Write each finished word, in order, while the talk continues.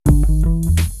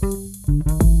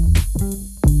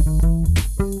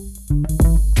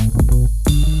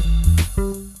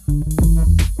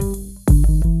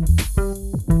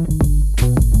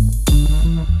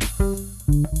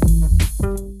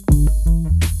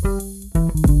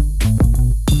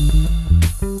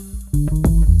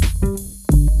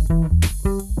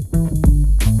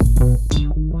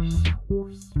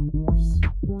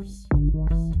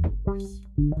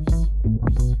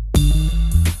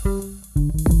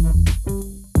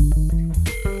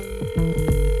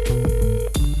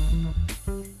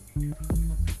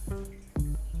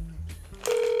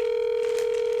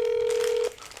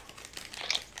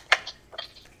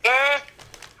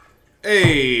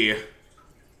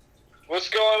What's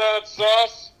going on,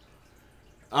 Sauce?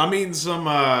 I'm eating some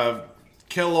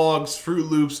Kellogg's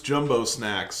Fruit Loops Jumbo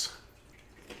Snacks.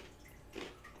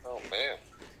 Oh, man.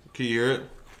 Can you hear it?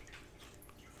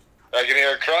 I can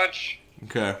hear a crunch.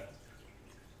 Okay.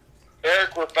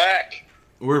 Eric, we're back.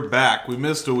 We're back. We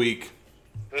missed a week.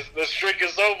 The streak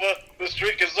is over. The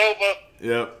streak is over.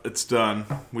 Yep, it's done.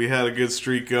 We had a good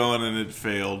streak going and it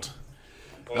failed.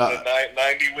 Was it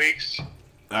 90 weeks?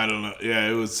 I don't know. Yeah,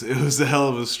 it was a hell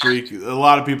of a streak. A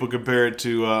lot of people compare it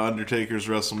to Undertaker's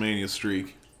WrestleMania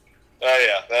streak.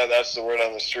 Oh, yeah. That's the word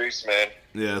on the streets, man.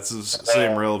 Yeah, it's the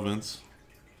same relevance.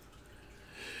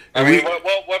 I mean,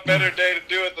 what better day to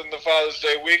do it than the Father's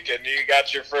Day weekend? You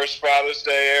got your first Father's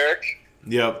Day, Eric.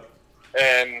 Yep.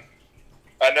 And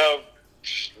I know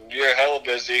you're hella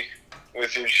busy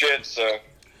with your shit, so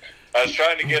I was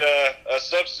trying to get a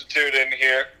substitute in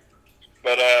here,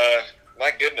 but my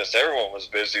goodness, everyone was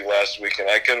busy last week, and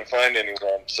I couldn't find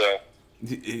anyone, so.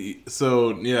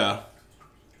 So, yeah.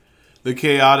 The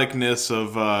chaoticness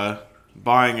of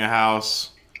buying a house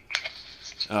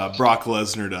Brock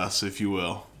Lesnar'd us, if you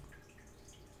will.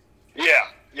 Yeah.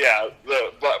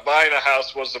 Buying a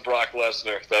house was the Brock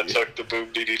Lesnar that took the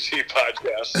Boom DDT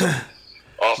podcast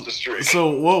off the street. So,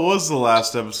 what was the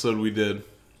last episode we did?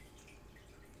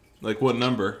 Like, what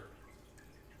number?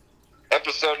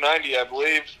 Episode 90, I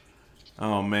believe.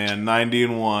 Oh, man,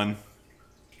 90-1.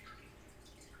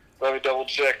 Let me double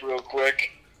check real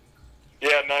quick.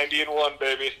 Yeah, 90-1,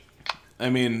 baby. I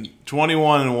mean,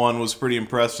 21-1 was pretty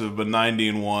impressive, but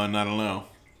 90-1, I don't know.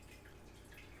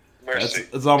 Mercy.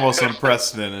 It's almost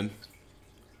unprecedented.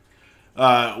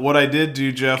 What I did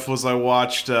do, Jeff, was I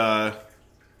watched.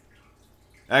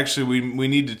 Actually, we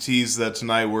need to tease that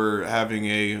tonight we're having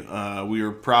a. We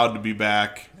are proud to be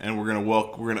back, and we're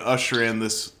gonna usher in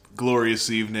this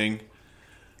glorious evening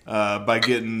by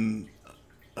getting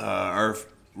our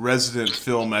resident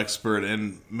film expert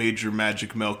and major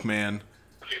magic milkman,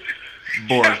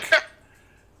 Bork,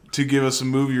 to give us a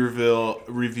movie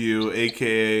review,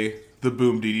 aka the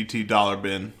Boom DDT Dollar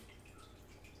Bin.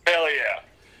 Hell yeah.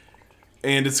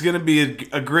 And it's going to be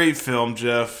a great film,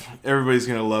 Jeff. Everybody's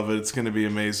going to love it. It's going to be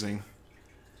amazing.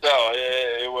 No,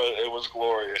 it was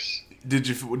glorious. Did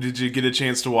you get a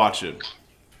chance to watch it?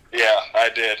 Yeah, I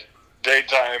did.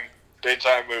 Daytime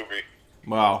movie.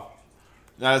 Wow.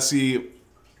 Now, see,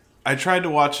 I tried to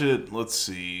watch it, let's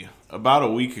see, about a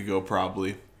week ago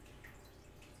probably.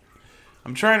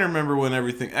 I'm trying to remember when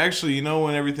everything... Actually, you know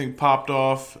when everything popped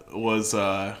off was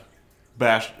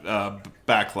Backlash.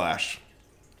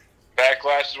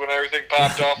 Backlash is when everything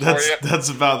popped off for you? That's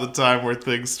about the time where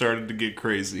things started to get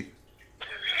crazy.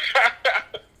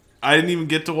 I didn't even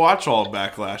get to watch all of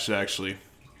Backlash, actually.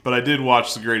 But I did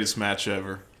watch the greatest match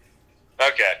ever.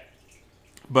 Okay.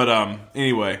 But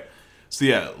anyway. So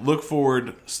yeah, look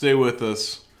forward. Stay with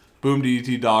us. Boom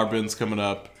DDT Dollar Bin's coming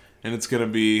up. And it's going to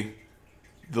be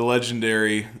the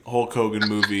legendary Hulk Hogan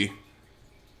movie,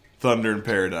 Thunder in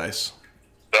Paradise.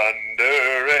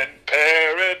 Thunder in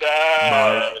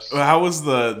Paradise. How was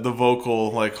the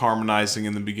vocal like harmonizing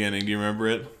in the beginning? Do you remember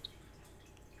it?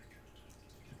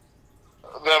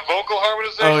 The vocal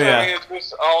harmonization? Oh, yeah. I mean, it's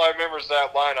just, all I remember is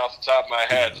that line off the top of my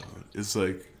head. It's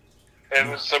like...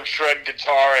 And some shred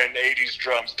guitar and 80s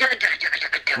drums.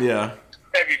 Yeah.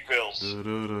 Heavy fills.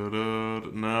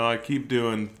 No, I keep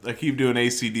doing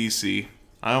AC/DC.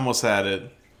 I almost had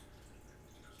it.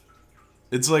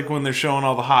 It's like when they're showing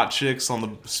all the hot chicks on the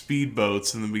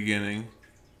speedboats in the beginning.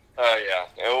 Oh yeah,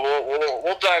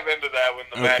 we'll dive into that when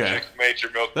the Magic Major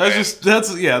Milk. That's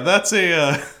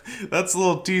a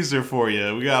little teaser for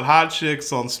you. We got hot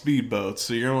chicks on speedboats,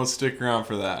 so you're gonna want to stick around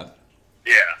for that.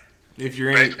 Yeah. If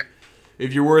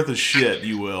you're worth a shit,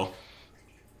 you will.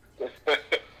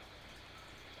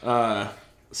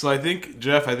 So I think,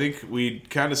 Jeff, we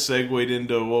kind of segued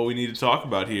into what we need to talk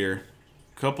about here.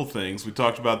 A couple things. We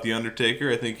talked about The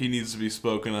Undertaker. I think he needs to be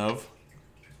spoken of.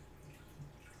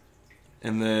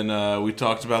 And then we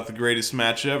talked about the greatest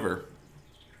match ever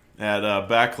at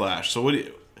Backlash. So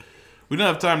we don't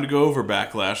have time to go over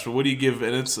Backlash, but what do you give?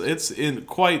 And it's in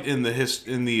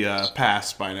the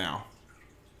past by now.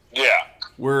 Yeah.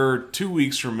 We're 2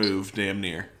 weeks removed, damn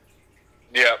near.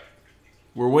 Yep.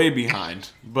 We're way behind,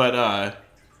 but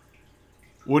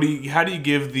how do you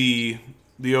give the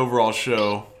overall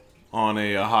show on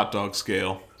a hot dog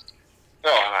scale? Oh,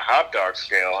 on a hot dog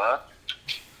scale, huh?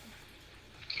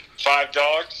 5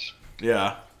 dogs?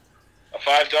 Yeah. A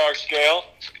 5-dog scale?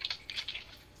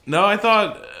 No, I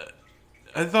thought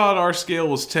our scale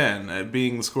was 10 at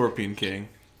being the Scorpion King.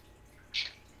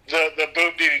 The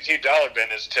Boom DDT Dollar Bin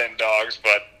is 10 dogs,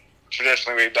 but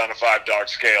traditionally we've done a 5-dog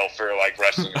scale for like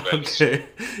wrestling events. Okay.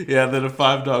 Yeah, then a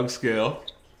 5-dog scale.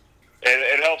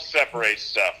 It helps separate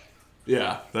stuff.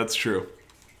 Yeah, that's true.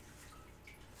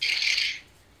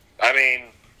 I mean,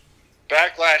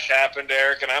 Backlash happened,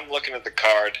 Eric, and I'm looking at the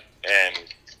card, and,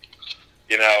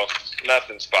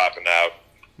 nothing's popping out.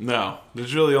 No,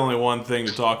 there's really only one thing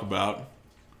to talk about.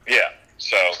 Yeah,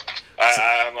 so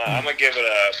I'm going to give it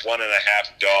a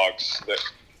 1.5 dogs.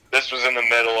 This was in the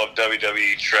middle of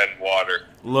WWE treading water.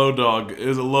 Low dog. It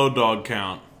was a low dog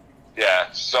count.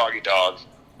 Yeah, soggy dog.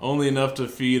 Only enough to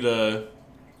feed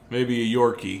maybe a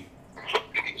Yorkie.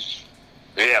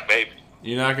 Yeah, maybe.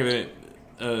 You're not going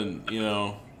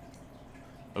to,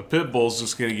 a pit bull's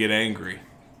just going to get angry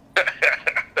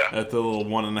at the little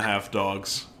 1.5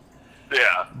 dogs.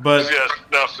 Yeah, but he's gonna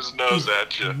snuff his nose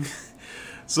at you.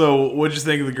 So, what'd you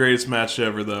think of the greatest match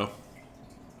ever, though?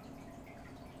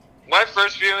 My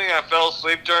first viewing, I fell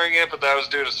asleep during it, but that was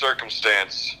due to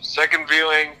circumstance. Second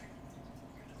viewing,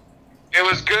 it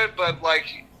was good, but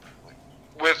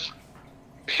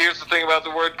here's the thing about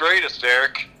the word greatest,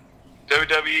 Eric.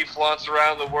 WWE flaunts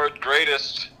around the word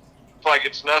greatest like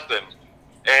it's nothing.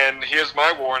 And here's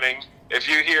my warning. If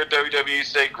you hear WWE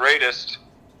say greatest,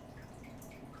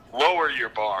 lower your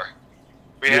bar.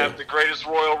 We have the greatest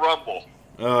Royal Rumble.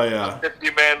 Oh, yeah.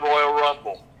 50-man Royal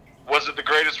Rumble. Was it the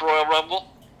greatest Royal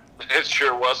Rumble? It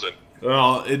sure wasn't.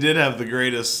 Well, it did have the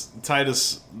greatest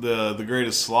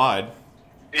slide.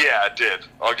 Yeah, it did.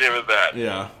 I'll give it that.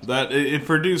 Yeah, it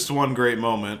produced one great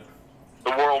moment.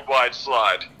 The worldwide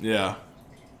slide. Yeah.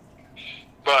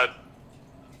 But,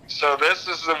 so this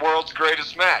is the world's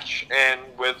greatest match, and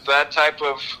with that type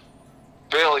of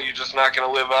bill, you're just not going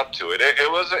to live up to it.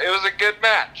 It was a good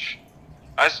match.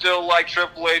 I still like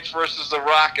Triple H versus The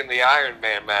Rock in the Iron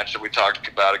Man match that we talked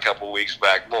about a couple weeks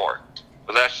back more.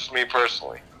 But that's just me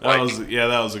personally. That was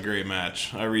a great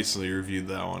match. I recently reviewed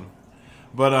that one.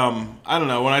 But I don't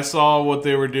know, when I saw what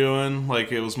they were doing,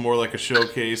 like it was more like a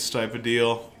showcase type of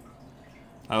deal.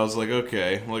 I was like,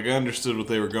 okay, I understood what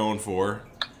they were going for.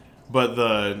 But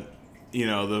the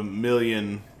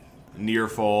million near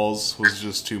falls was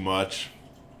just too much.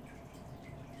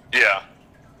 Yeah.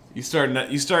 You start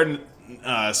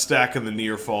stacking the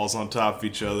near falls on top of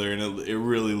each other, and it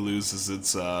really loses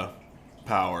its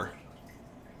power.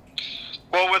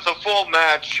 Well, with a full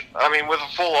match, with a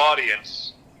full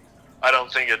audience, I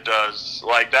don't think it does.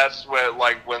 That's where,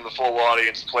 when the full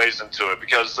audience plays into it,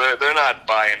 because they're not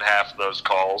buying half of those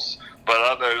calls, but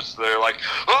others, they're like,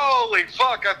 holy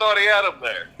fuck, I thought he had him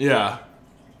there. Yeah.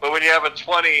 But when you have a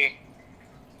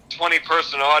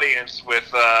 20-person audience with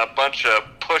a bunch of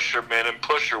pusher men and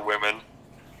pusher women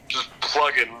just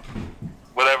plugging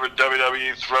whatever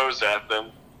WWE throws at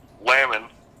them, lambing.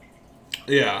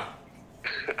 Yeah.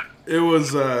 It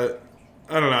was, I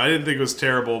don't know, I didn't think it was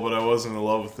terrible, but I wasn't in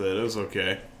love with it. It was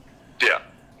okay. Yeah.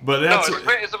 But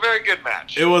it's a very good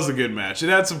match. It was a good match. It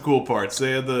had some cool parts.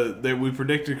 We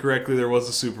predicted correctly there was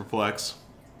a superplex.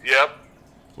 Yep.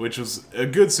 Which was a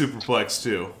good superplex,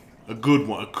 too. A good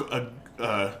one.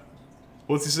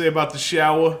 What's he say about the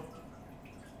shower?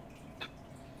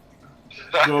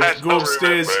 Go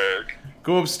upstairs.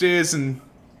 Go upstairs and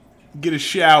get a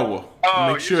shower.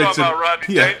 Oh, you're talking about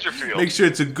Rodney Dangerfield. Make sure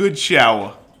it's a good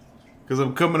shower, because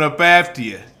I'm coming up after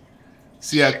you.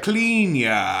 See how clean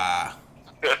ya.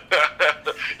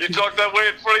 You talk that way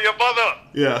in front of your mother.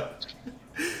 Yeah.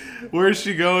 Where is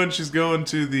she going? She's going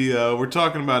to the. We're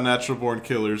talking about Natural Born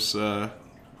Killers. Where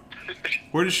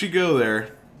does she go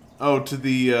there? Oh, to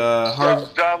the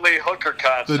John Lee Hooker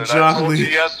concert. The John I told Lee, you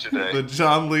yesterday. The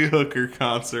John Lee Hooker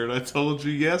concert. I told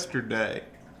you yesterday.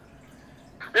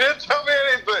 You didn't tell me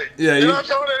anything. Yeah, You're not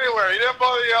going anywhere. You didn't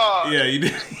mow the yard. Yeah, you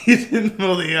didn't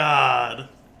mow the yard.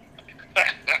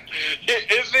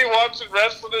 Isn't he watching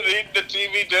wrestling and eating the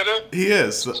TV dinner? He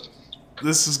is.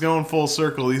 This is going full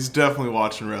circle. He's definitely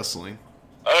watching wrestling.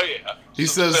 Oh, yeah. He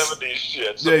some says 70s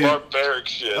shit. Some barbaric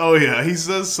shit. Oh, yeah. He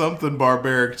says something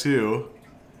barbaric, too.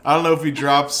 I don't know if he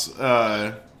drops...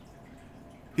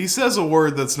 he says a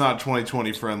word that's not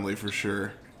 2020 friendly, for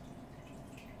sure.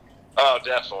 Oh,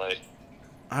 definitely.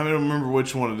 I don't remember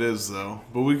which one it is, though.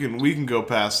 But we can go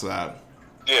past that.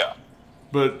 Yeah.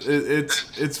 But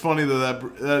it's funny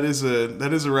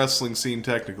that is a wrestling scene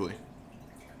technically.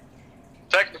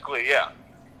 Technically, yeah.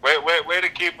 Way to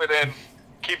keep it in.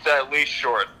 Keep that leash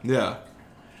short. Yeah.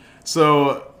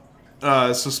 So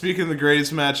speaking of the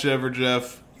greatest match ever,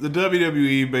 Jeff, the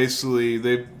WWE basically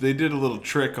they did a little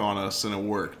trick on us and it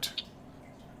worked.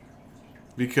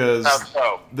 Because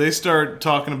they start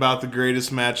talking about the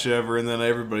greatest match ever, and then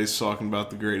everybody's talking about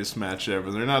the greatest match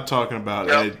ever. They're not talking about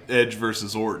Edge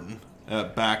versus Orton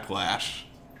at Backlash.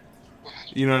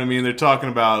 You know what I mean? They're talking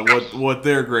about what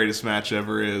their greatest match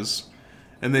ever is.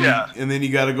 And then you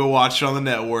got to go watch it on the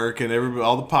network, and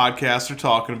all the podcasts are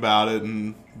talking about it,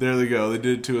 and there they go. They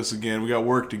did it to us again. We got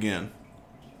worked again.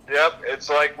 Yep, it's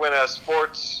like when a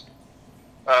sports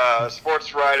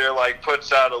writer like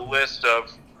puts out a list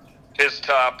of his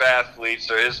top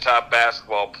athletes or his top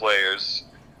basketball players.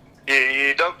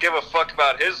 You don't give a fuck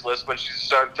about his list, but you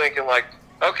start thinking like,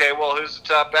 okay, well, who's the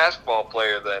top basketball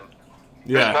player then?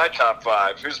 Yeah. Who's my top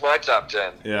 5? Who's my top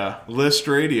 10? Yeah, list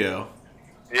radio.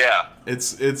 Yeah.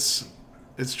 It's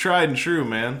tried and true,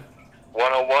 man.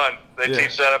 101. They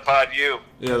teach that at Pod U.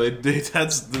 Yeah,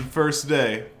 that's the first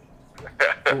day.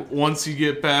 Once you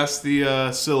get past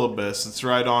the syllabus, it's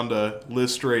right on to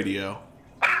list radio.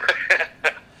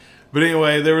 But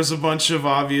anyway, there was a bunch of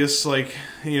obvious, like,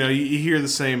 you hear the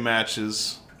same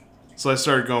matches. So I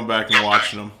started going back and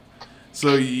watching them.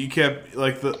 So you kept,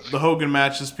 like, the Hogan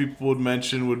matches people would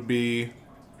mention would be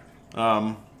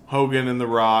Hogan and The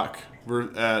Rock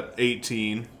at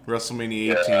 18,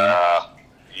 WrestleMania 18.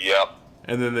 Yep.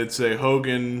 And then they'd say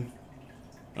Hogan,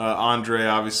 Andre,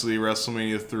 obviously,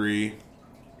 WrestleMania 3.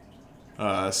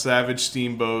 Savage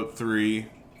Steamboat 3,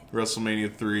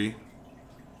 WrestleMania 3.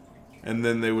 And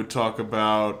then they would talk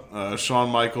about Shawn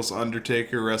Michaels,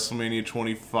 Undertaker, WrestleMania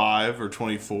 25 or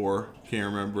 24, can't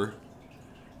remember.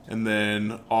 And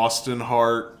then Austin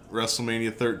Hart,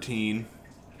 WrestleMania 13.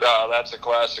 Oh, that's a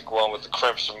classic one with the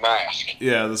Crimson Mask.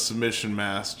 Yeah, the submission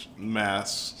mask.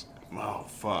 Oh,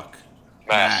 fuck.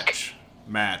 Match.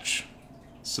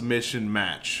 Submission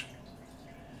match.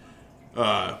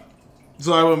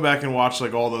 So I went back and watched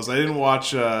like all those. I didn't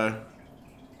watch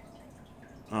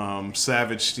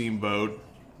Savage Steamboat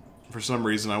for some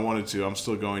reason. I wanted to. I'm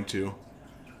still going to.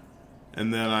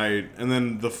 And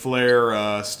then the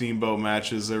Flair Steamboat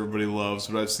matches everybody loves,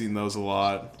 but I've seen those a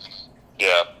lot.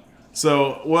 Yeah.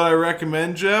 So what I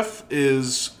recommend, Jeff,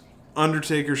 is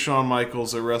Undertaker Shawn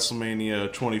Michaels at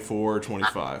WrestleMania 24 or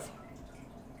 25.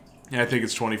 Yeah, I think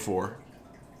it's 24.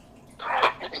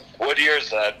 What year is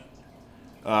that?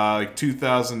 Like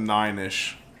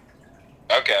 2009-ish.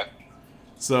 Okay.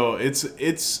 So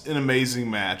it's an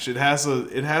amazing match. It has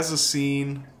a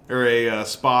scene or a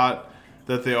spot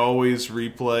that they always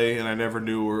replay, and I never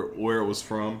knew where it was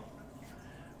from.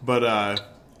 But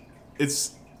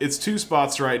it's two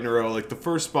spots right in a row. Like the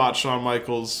first spot, Shawn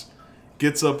Michaels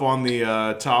gets up on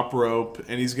the top rope,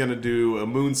 and he's gonna do a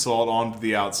moonsault onto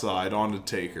the outside, onto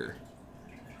Taker.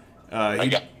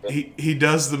 He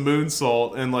does the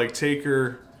moonsault, and like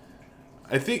Taker,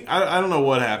 I think I don't know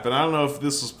what happened. I don't know if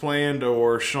this was planned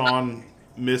or Shawn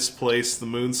misplaced the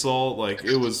moonsault. Like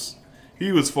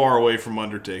he was far away from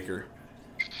Undertaker.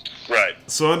 Right.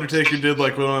 So Undertaker did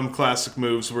like one of them classic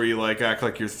moves where you like act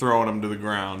like you're throwing him to the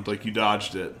ground, like you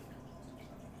dodged it.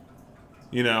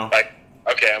 You know?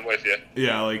 Okay, I'm with you.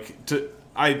 Yeah, like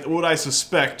what I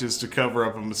suspect is to cover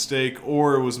up a mistake,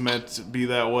 or it was meant to be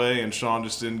that way, and Shawn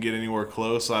just didn't get anywhere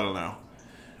close. I don't know.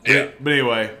 Yeah. But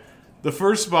anyway, the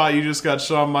first spot you just got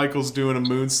Shawn Michaels doing a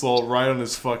moonsault right on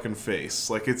his fucking face.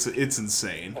 Like it's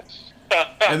insane.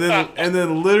 and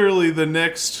then literally the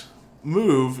next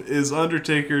move is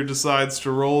Undertaker decides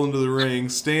to roll into the ring,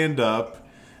 stand up,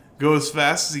 go as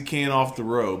fast as he can off the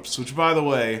ropes. Which, by the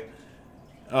way,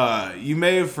 you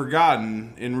may have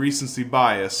forgotten in recency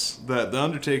bias that The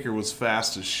Undertaker was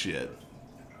fast as shit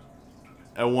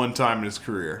at one time in his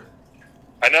career.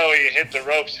 I know he hit the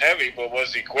ropes heavy, but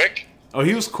was he quick? Oh,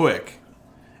 he was quick.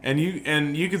 And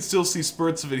you can still see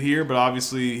spurts of it here, but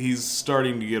obviously he's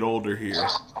starting to get older here.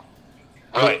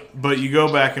 Right. But you go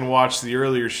back and watch the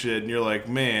earlier shit, and you're like,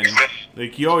 man,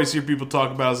 like you always hear people talk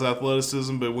about his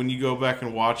athleticism, but when you go back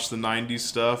and watch the 90s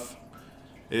stuff,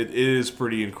 it is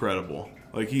pretty incredible.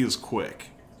 Like, he is quick.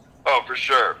 Oh, for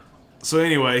sure. So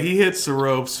anyway, he hits the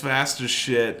ropes fast as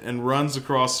shit and runs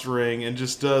across the ring and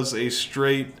just does a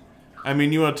straight... I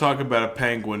mean, you want to talk about a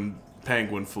penguin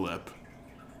flip.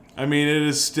 I mean, it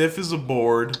is stiff as a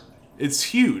board. It's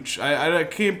huge. I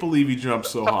can't believe he jumped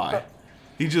so high.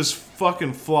 He just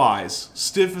fucking flies.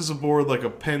 Stiff as a board like a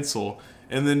pencil.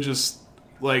 And then just,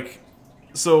 like...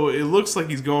 So it looks like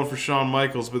he's going for Shawn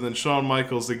Michaels, but then Shawn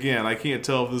Michaels, again, I can't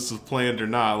tell if this is planned or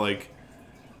not, like...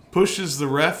 pushes the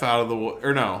ref out of the way,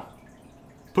 or no,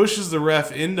 pushes the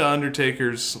ref into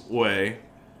Undertaker's way,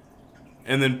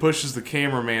 and then pushes the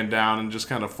cameraman down and just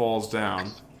kind of falls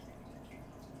down.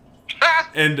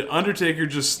 And Undertaker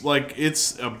just, like,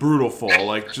 it's a brutal fall,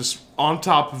 like, just on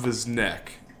top of his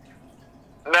neck.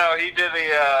 No, he did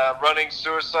a running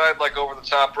suicide, like over the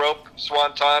top rope,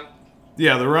 swanton.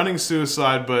 Yeah, the running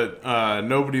suicide, but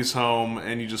nobody's home,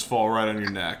 and you just fall right on your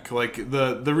neck. Like,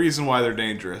 the reason why they're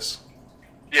dangerous.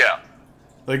 Yeah.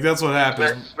 Like, that's what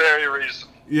happened. Very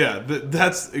reasonable. Yeah,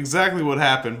 that's exactly what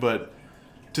happened, but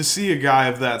to see a guy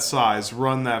of that size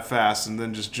run that fast and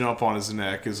then just jump on his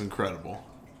neck is incredible.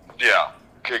 Yeah,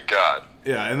 good God.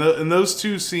 Yeah, and those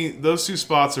two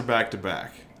spots are back to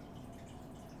back.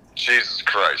 Jesus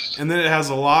Christ. And then it has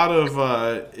a lot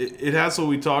of it has what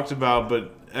we talked about,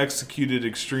 but executed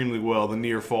extremely well. The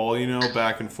near fall,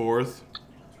 back and forth.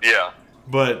 Yeah.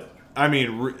 But I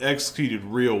mean, executed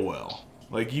real well.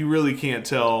 Like, you really can't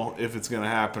tell if it's going to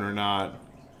happen or not.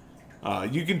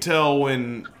 You can tell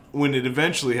when it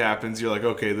eventually happens. You're like,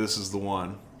 okay, this is the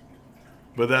one.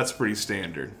 But that's pretty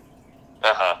standard.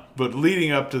 Uh-huh. But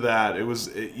leading up to that,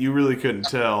 you really couldn't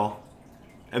tell.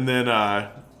 And then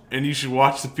and you should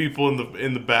watch the people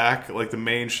in the back, like the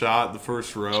main shot, the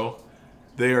first row.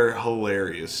 They are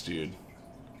hilarious, dude.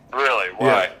 Really?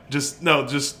 Why? Yeah,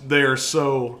 they are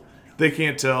so, they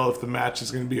can't tell if the match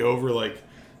is going to be over. Like,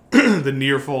 the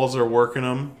near falls are working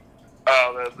them.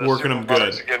 Oh, the working them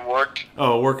good. Again worked?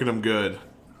 Oh, working them good.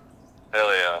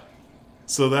 Hell yeah.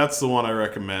 So that's the one I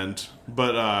recommend.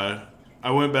 But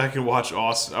I went back and watched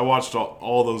Austin. I watched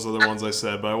all those other ones I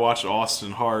said, but I watched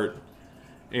Austin Hart,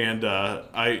 and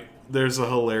there's a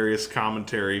hilarious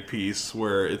commentary piece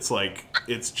where it's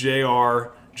JR,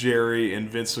 Jerry, and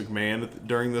Vince McMahon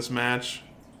during this match,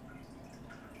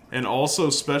 and also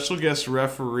special guest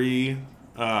referee.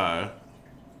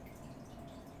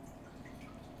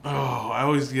 I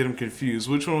always get him confused.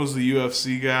 Which one was the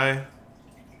UFC guy?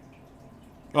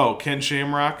 Oh, Ken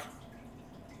Shamrock?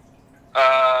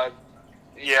 Yeah,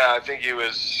 I think he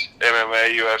was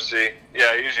MMA, UFC.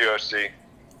 Yeah, he's UFC.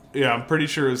 Yeah, I'm pretty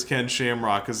sure it was Ken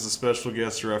Shamrock as the special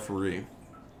guest referee.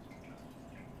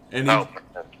 And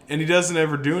he doesn't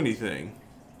ever do anything.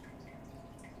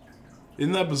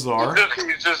 Isn't that bizarre?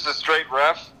 He's just a straight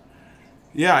ref?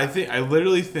 Yeah, I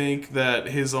literally think that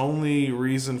his only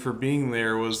reason for being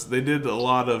there was they did a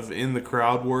lot of in the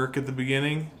crowd work at the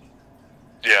beginning.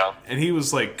 Yeah. And he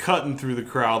was like cutting through the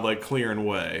crowd, like clearing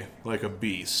way, like a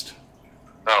beast.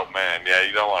 Oh man, yeah,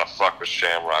 you don't want to fuck with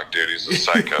Shamrock, dude. He's a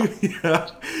psycho.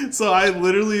 Yeah. So I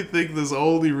literally think this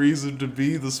only reason to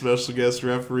be the special guest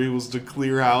referee was to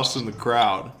clear house in the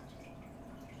crowd.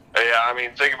 Yeah, I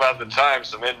mean, think about the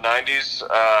times, the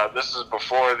mid-90s. This is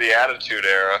before the Attitude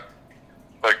Era.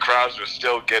 But crowds were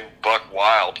still getting buck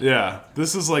wild. Yeah,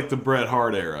 this is like the Bret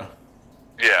Hart era.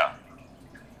 Yeah.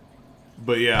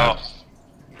 But yeah. Oh.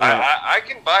 I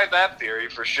can buy that theory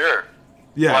for sure.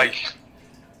 Yeah. Like,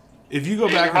 if you go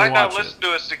back and watch it. You might not listen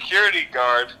to a security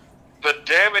guard, but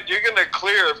damn it, you're going to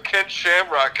clear if Ken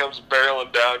Shamrock comes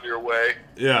barreling down your way.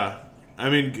 Yeah. I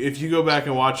mean, if you go back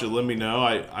and watch it, let me know.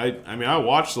 I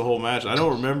watched the whole match. I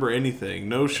don't remember anything.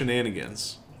 No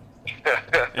shenanigans.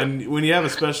 And when you have a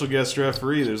special guest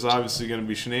referee, there's obviously going to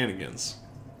be shenanigans.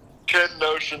 Ken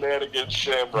No Shenanigans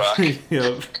Shamrock.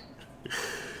 Yep.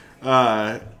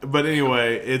 But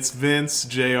anyway, it's Vince,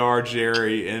 JR,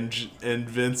 Jerry, and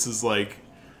Vince is like,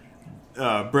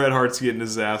 Bret Hart's getting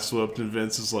his ass whooped, and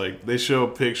Vince is like, they show a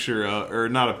picture, or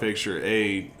not a picture,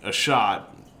 a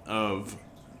shot of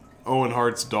Owen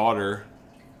Hart's daughter,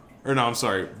 or no, I'm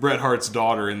sorry, Bret Hart's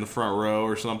daughter in the front row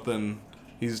or something.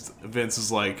 Vince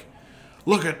is like,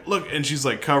 look, and she's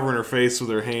like covering her face with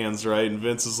her hands, right? And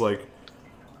Vince is like,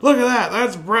 look at that,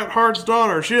 that's Bret Hart's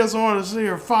daughter. She doesn't want to see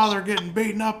her father getting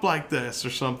beaten up like this or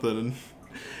something.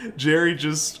 And Jerry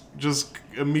just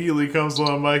immediately comes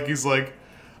on mic. He's like,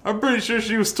 I'm pretty sure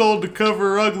she was told to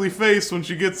cover her ugly face when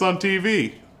she gets on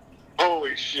TV.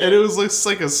 Holy shit. And it was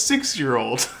like a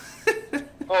 6-year-old.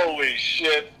 Holy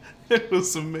shit. It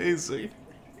was amazing.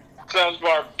 Sounds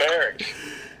barbaric.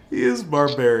 He is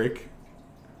barbaric.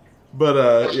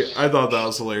 But yeah, I thought that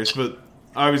was hilarious. But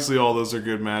obviously all those are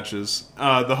good matches.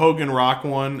 The Hogan Rock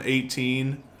one,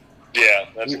 18. Yeah,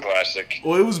 that's a classic.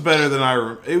 Well, it was better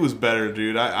than it was better,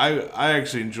 dude. I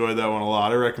actually enjoyed that one a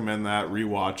lot. I recommend that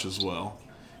rewatch as well.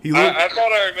 I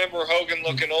thought I remember Hogan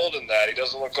looking old in that. He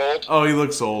doesn't look old? Oh, he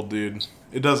looks old, dude.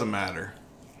 It doesn't matter.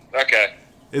 Okay.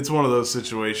 It's one of those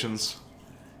situations.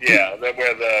 Yeah,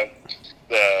 where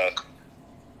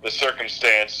the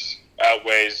circumstance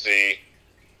outweighs the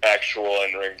actual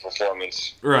in-ring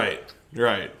performance. Right.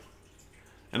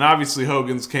 And obviously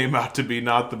Hogan's came out to be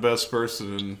not the best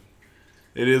person, and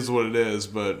it is what it is,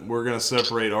 but we're going to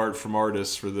separate art from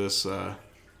artists for this, for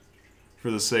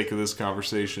the sake of this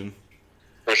conversation.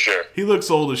 For sure. He looks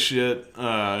old as shit,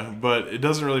 but it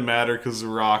doesn't really matter because the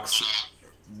Rocks,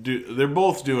 they're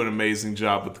both doing an amazing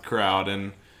job with the crowd,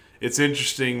 and it's an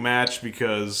interesting match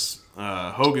because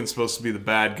Hogan's supposed to be the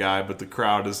bad guy, but the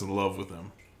crowd is in love with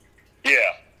him. Yeah,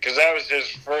 because that was his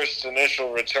first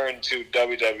initial return to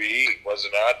WWE, was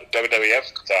it not? WWF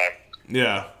at the time.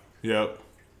 Yeah, yep.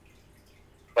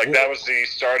 Like, that was the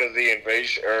start of the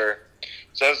invasion, or...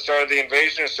 Is that the start of the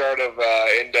invasion or start of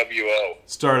NWO?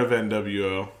 Start of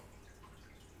NWO.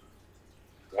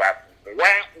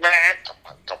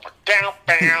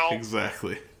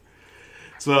 Exactly.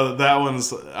 So that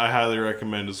one's I highly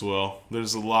recommend as well.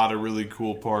 There's a lot of really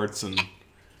cool parts, and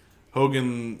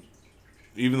Hogan,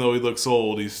 even though he looks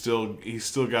old, he's still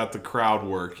got the crowd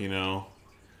work, you know.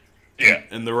 Yeah.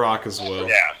 And The Rock as well.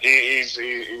 Yeah,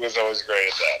 he was always great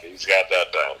at that. He's got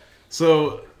that down.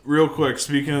 So, real quick,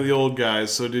 speaking of the old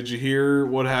guys, so did you hear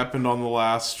what happened on the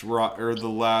last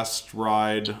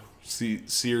ride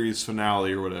series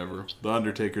finale or whatever? The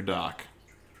Undertaker doc.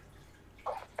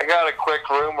 I got a quick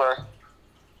rumor.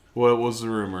 What was the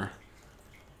rumor?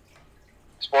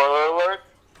 Spoiler alert?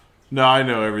 No, I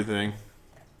know everything.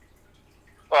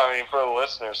 Well, I mean, for the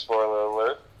listeners, spoiler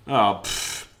alert. Oh,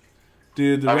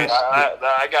 dude. I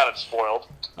got it spoiled.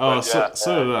 Oh, yeah,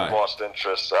 so did I. Lost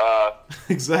interest.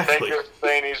 Exactly. Taker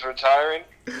saying he's retiring.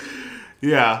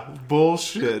 Yeah,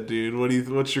 bullshit, dude.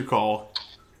 What's your call?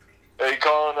 Are you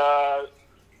calling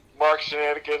Mark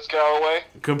Shenanigans Calloway?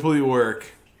 Complete work.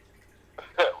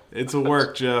 It's a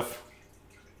work, Jeff.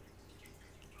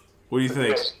 What do you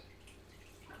think?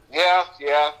 Yeah.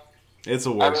 It's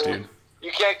a work, dude.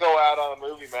 You can't go out on a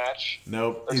movie match.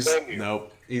 Nope.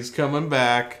 He's coming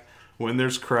back when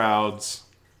there's crowds.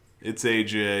 It's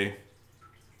AJ.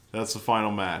 That's the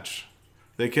final match.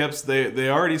 They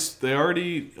already set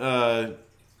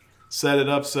it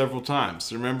up several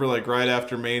times. Remember, like right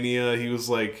after Mania, he was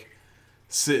like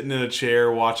sitting in a chair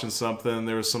watching something.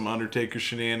 There was some Undertaker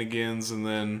shenanigans, and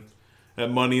then at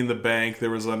Money in the Bank, there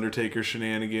was Undertaker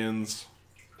shenanigans.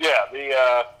 Yeah,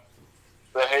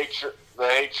 the hatred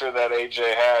that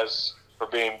AJ has for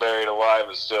being buried alive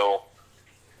is still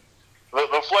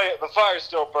the fire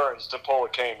still burns. To pull a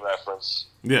Kane reference.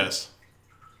 Yes,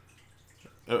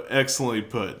 excellently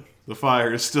put. The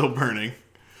fire is still burning.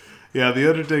 Yeah, the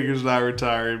Undertaker's not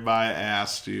retiring by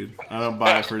ass, dude. I don't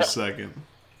buy it for a second.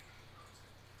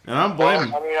 And I'm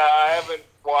blaming. Well, I mean, I haven't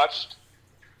watched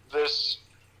this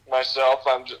myself.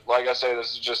 Like I say,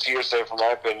 this is just hearsay from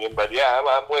my opinion. But yeah,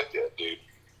 I'm with you, dude.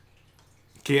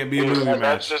 Can't be a movie match.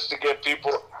 That's just to get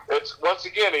people. It's once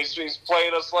again, he's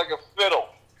playing us like a fiddle.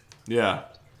 Yeah,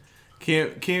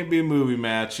 can't be a movie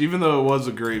match. Even though it was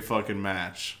a great fucking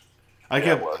match, I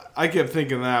kept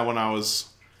thinking that when I was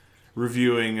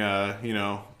reviewing,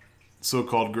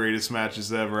 so-called greatest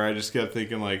matches ever. I just kept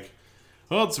thinking like,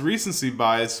 well, it's recency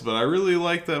bias, but I really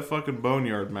like that fucking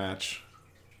Boneyard match.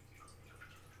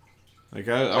 Like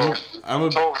I'm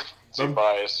totally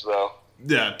biased though.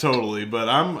 Yeah, totally. But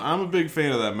I'm a big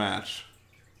fan of that match.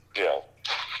 Yeah.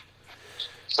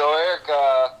 So Eric,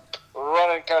 we're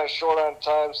running kind of short on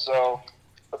time, so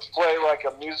let's play like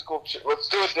a musical. Let's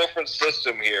do a different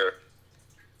system here.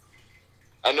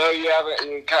 I know you haven't.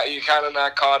 You kind of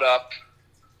not caught up.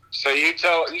 So you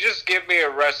just give me a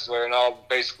wrestler, and I'll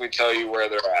basically tell you where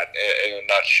they're at in a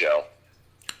nutshell.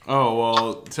 Oh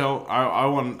well,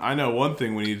 I know one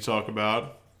thing we need to talk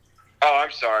about. Oh,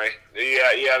 I'm sorry.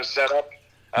 You have a setup?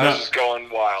 I was just going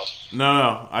wild.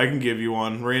 No, I can give you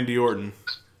one. Randy Orton.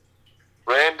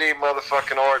 Randy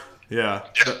motherfucking Orton. Yeah.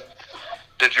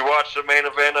 Did you watch the main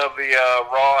event of the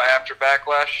Raw after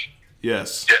Backlash?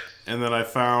 Yes. And then I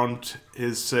found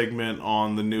his segment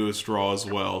on the newest Raw as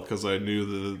well, because I knew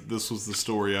that this was the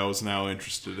story I was now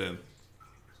interested in.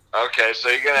 Okay, so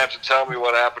you're going to have to tell me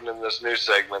what happened in this new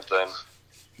segment then.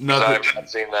 Nothing. I've not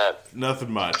seen that.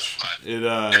 Nothing much.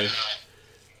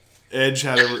 Edge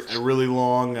had a really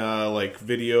long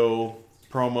video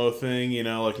promo thing,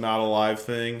 like not a live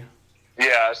thing.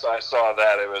 Yeah, I saw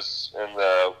that. It was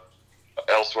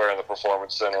elsewhere in the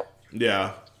Performance Center.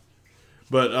 Yeah.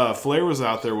 But Flair was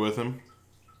out there with him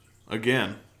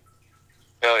again.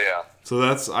 Hell yeah! So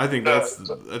I think that's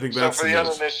so for the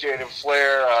uninitiated,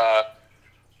 Flair,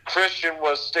 Christian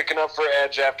was sticking up for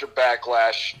Edge after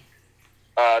Backlash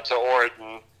to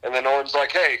Orton, and then Orton's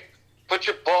like, "Hey, put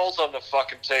your balls on the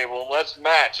fucking table and let's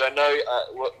match. I know,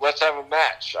 let's have a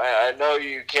match. I know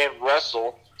you can't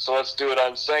wrestle, so let's do it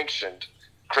unsanctioned."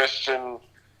 Christian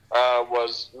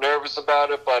was nervous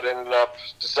about it, but ended up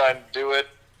deciding to do it.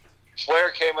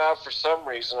 Flair came out for some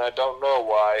reason, I don't know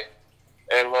why,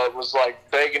 and was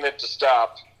like begging it to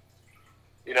stop.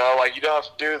 Like, you don't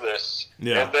have to do this.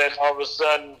 Yeah. And then all of a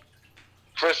sudden,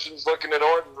 Christian's looking at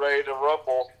Orton ready to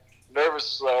rumble,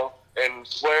 nervous though, and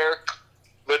Flair,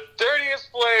 the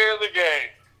dirtiest player in the game,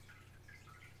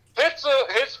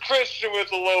 hits Christian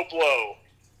with a low blow.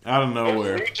 Out of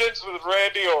nowhere. Regents with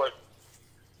Randy Orton.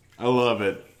 I love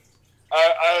it.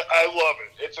 I love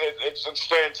it. It's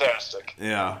fantastic.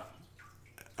 Yeah.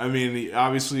 I mean,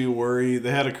 obviously you worry.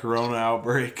 They had a corona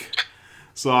outbreak.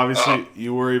 So obviously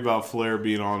you worry about Flair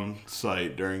being on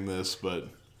site during this, but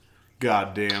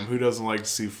goddamn, who doesn't like to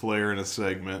see Flair in a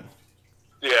segment?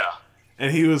 Yeah.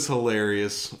 And he was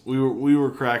hilarious. We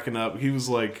were cracking up. He was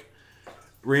like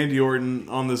Randy Orton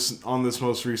on this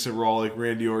most recent Raw. Like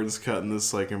Randy Orton's cutting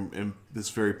this like in this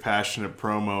very passionate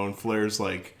promo, and Flair's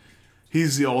like,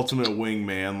 he's the ultimate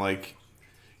wingman. Like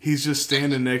he's just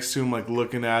standing next to him, like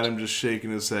looking at him, just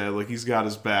shaking his head, like he's got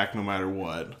his back no matter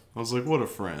what. I was like, what a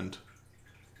friend.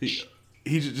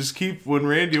 He just keep when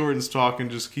Randy Orton's talking,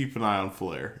 just keep an eye on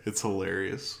Flair. It's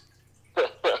hilarious.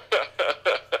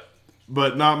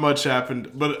 But not much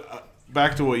happened. But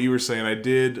back to what you were saying, I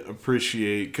did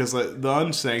appreciate, because like, the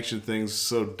unsanctioned thing's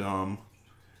so dumb.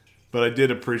 But I did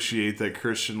appreciate that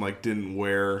Christian like didn't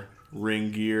wear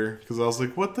ring gear, because I was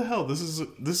like, what the hell? This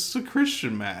is a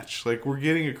Christian match. Like we're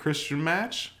getting a Christian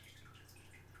match.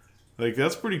 Like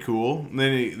that's pretty cool. And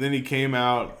then he came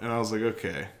out, and I was like,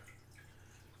 okay.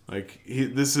 Like,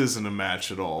 this isn't a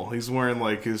match at all. He's wearing,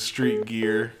 like, his street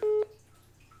gear.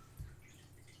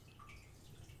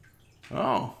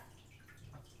 Oh.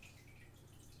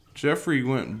 Jeffrey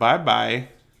went bye-bye.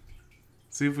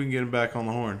 See if we can get him back on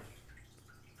the horn.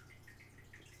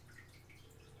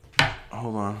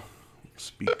 Hold on.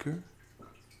 Speaker.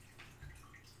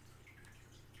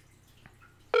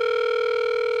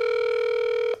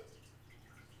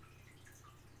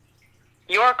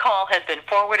 Your call has been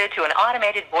forwarded to an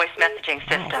automated voice messaging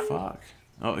system. Oh, fuck.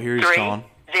 Oh, here he's calling.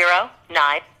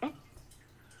 309.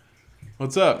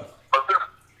 What's up?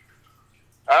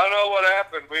 I don't know what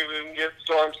happened. We didn't get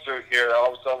storm suit here.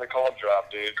 All of a sudden the call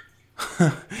dropped,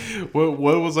 dude. What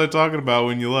was I talking about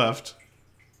when you left?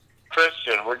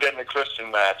 Christian. We're getting a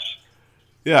Christian match.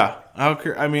 Yeah.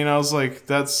 I mean, I was like,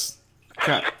 that's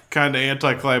kind of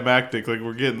anticlimactic. Like,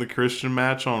 we're getting the Christian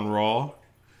match on Raw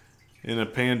in a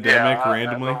pandemic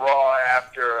randomly. The Raw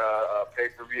after a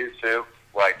pay-per-view, too.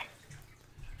 Like,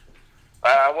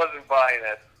 I wasn't buying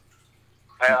it.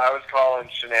 I was calling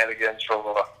shenanigans from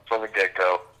the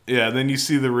get-go. Yeah, then you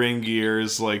see the ring gear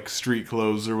is like street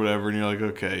clothes or whatever, and you're like,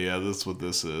 okay, yeah, that's what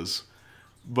this is.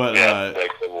 But I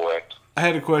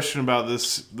had a question about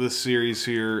this series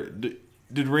here.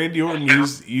 Did Randy Orton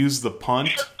use the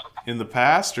punt in the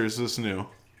past, or is this new?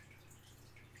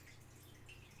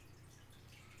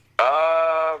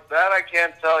 That I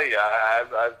can't tell you.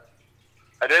 I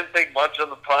didn't think much of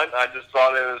the punt. I just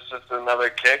thought it was just another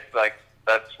kick. Like,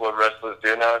 that's what wrestlers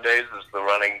do nowadays, is the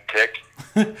running kick.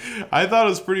 I thought it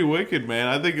was pretty wicked, man.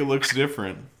 I think it looks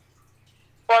different.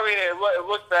 Well, I mean, it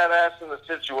looked badass in the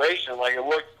situation. Like, it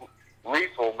looked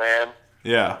lethal, man.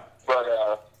 Yeah. But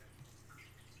at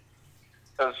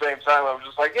the same time, I was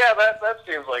just like, yeah, that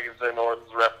seems like it's in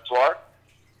Orton's repertoire.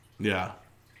 Yeah.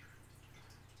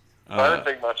 I didn't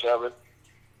think much of it.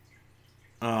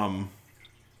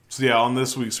 So yeah, on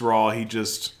this week's Raw, he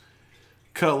just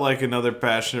cut like another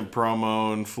passionate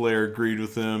promo, and Flair agreed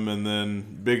with him, and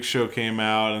then Big Show came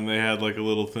out, and they had like a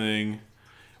little thing.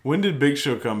 When did Big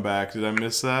Show come back? Did I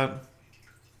miss that?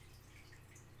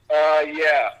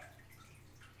 Yeah.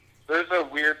 There's a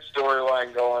weird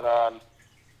storyline going on.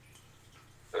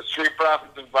 The Street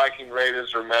Profits and Viking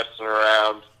Raiders are messing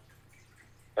around,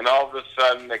 and all of a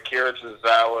sudden, Akira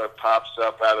Tozawa pops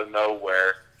up out of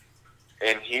nowhere,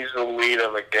 and he's the lead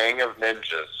of a gang of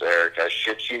ninjas, Eric. I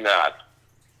shit you not.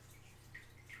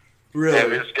 Really?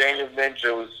 And this gang of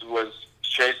ninjas was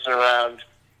chasing around.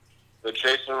 They're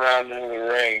chasing around in the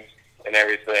ring and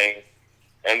everything.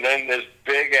 And then this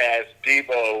big-ass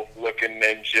Debo-looking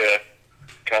ninja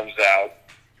comes out,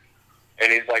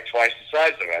 and he's like twice the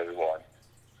size of everyone.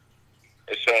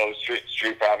 And so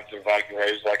Street Profits and Viking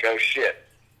Raiders like, oh shit,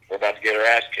 we're about to get our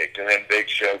ass kicked. And then Big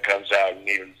Show comes out and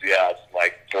evens the odds and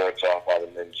like throws off all the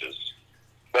ninjas.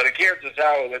 But Akira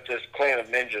Tozawa with this clan of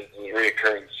ninjas is a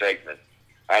reoccurring segment.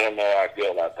 I don't know how I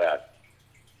feel about that.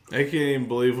 I can't even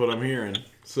believe what I'm hearing.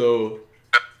 So,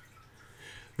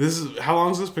 how long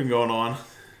has this been going on?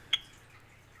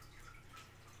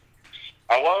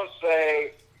 I want to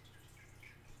say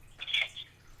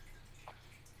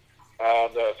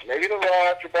maybe the Raw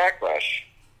after Backlash.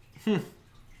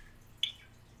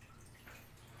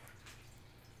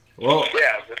 Well,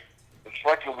 yeah, it's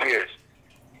fucking weird.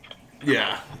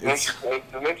 Yeah, it's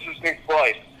an interesting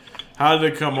flight. How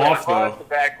did it come off though? After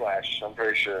Backlash, I'm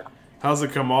pretty sure. How's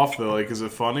it come off though? Like, is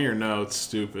it funny or no? It's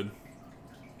stupid.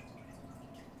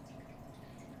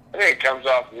 I think it comes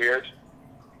off weird.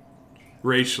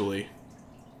 Racially.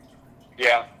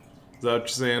 Yeah. Is that what you're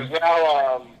saying?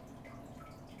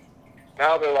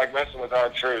 Now they're like messing with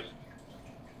R-Truth.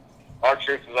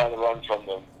 R-Truth is on the run from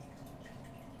them.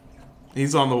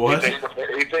 He's on the what?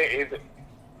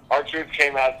 R-Truth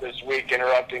came out this week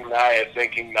interrupting Nia,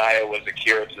 thinking Nia was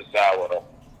Akira Tozawa,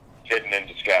 hidden in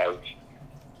disguise.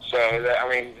 So, I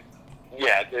mean,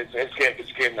 yeah,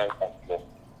 it's getting uncomfortable.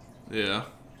 Yeah.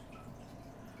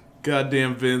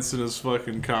 Goddamn Vince and his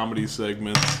fucking comedy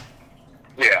segments.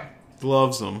 Yeah.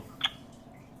 Loves them.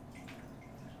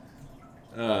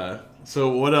 So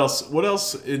what else? What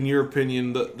else, in your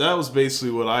opinion? That was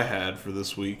basically what I had for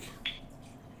this week.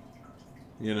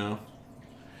 You know,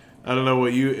 I don't know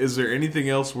what you. Is there anything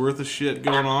else worth a shit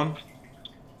going on?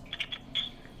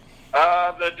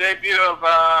 The debut of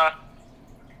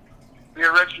the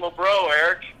original Bro,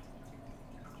 Eric.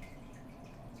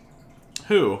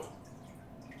 Who?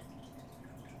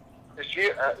 Is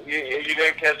you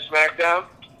didn't catch SmackDown?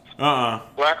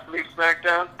 Black Week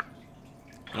SmackDown.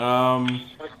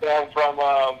 SmackDown from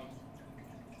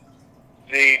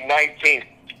the 19th.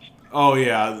 Oh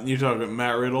yeah, you talking about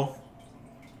Matt Riddle?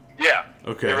 Yeah.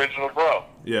 Okay. The original Bro.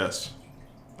 Yes.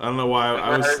 I don't know why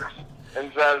I was. Is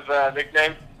that his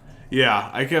nickname? Yeah,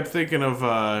 I kept thinking of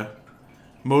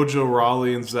Mojo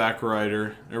Rawley and Zack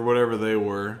Ryder, or whatever they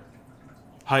were.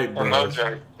 Hype Bros.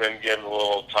 Mojo's been getting a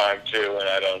little time too, and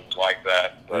I don't like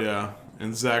that. But. Yeah,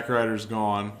 and Zack Ryder's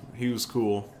gone. He was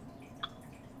cool.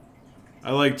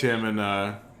 I liked him, and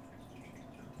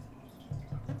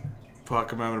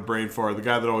fuck, I'm having a brain fart. The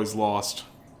guy that always lost.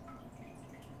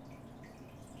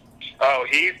 Oh,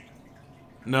 Heath?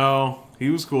 No,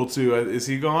 he was cool too. Is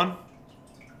he gone?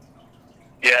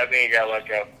 Yeah, I think he got let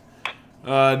go.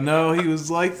 No, he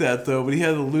was like that though, but he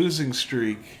had a losing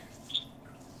streak.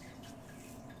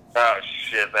 Oh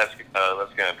shit, that's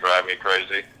gonna drive me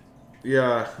crazy.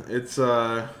 Yeah, it's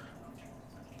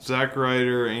Zack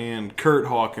Ryder and Kurt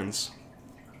Hawkins.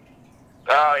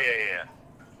 Oh yeah.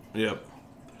 Yep.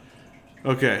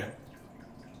 Okay.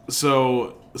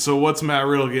 So what's Matt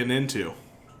Riddle getting into?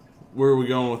 Where are we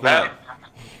going with that?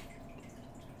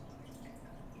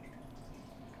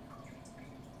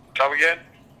 Come again?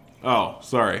 Oh,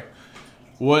 sorry.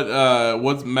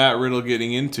 What's Matt Riddle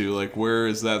getting into? Like, where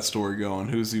is that story going?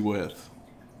 Who's he with?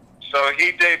 So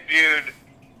he debuted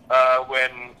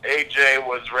when AJ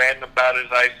was ranting about his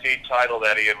IC title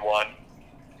that he had won,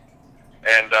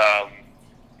 and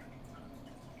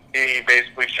he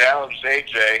basically challenged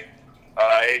AJ.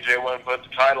 AJ wouldn't put the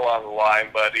title on the line,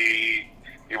 but he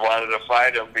wanted to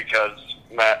fight him because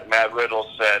Matt Riddle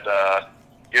said,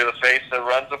 "You're the face that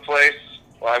runs the place.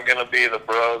 Well, I'm going to be the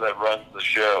bro that runs the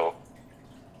show."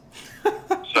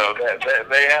 So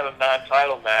they had a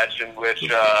non-title match in which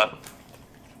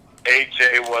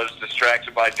AJ was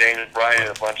distracted by Daniel Bryan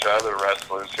and a bunch of other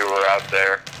wrestlers who were out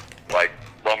there, like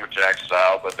lumberjack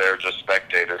style, but they were just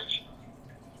spectators.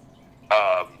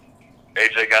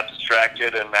 AJ got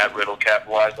distracted, and Matt Riddle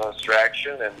capitalized on the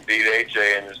distraction and beat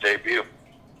AJ in his debut.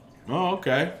 Oh,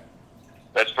 okay.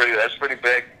 That's pretty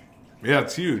big. Yeah,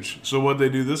 it's huge. So what'd they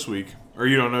do this week? Or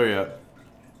you don't know yet?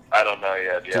 I don't know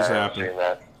yet. Yeah, Just I happened. haven't seen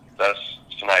that. That's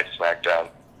tonight's SmackDown.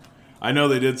 I know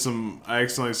they did some. I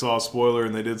accidentally saw a spoiler,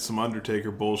 and they did some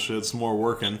Undertaker bullshit. Some more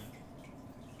working.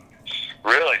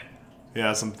 Really?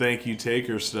 Yeah, some thank you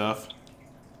Taker stuff.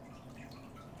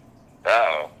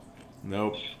 Oh.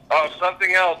 Nope. Oh,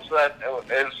 something else that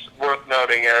is worth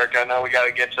noting, Eric. I know we got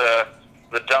to get to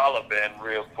the dollar bin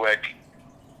real quick,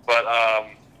 but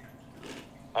on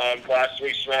last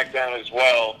week's SmackDown as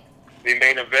well, the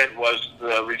main event was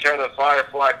the return of the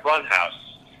Firefly Funhouse.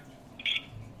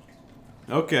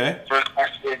 Okay. First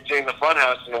actually seen the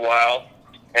Funhouse in a while,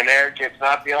 and Eric, it's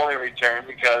not the only return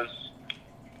because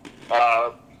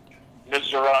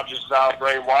Mr. Rogers style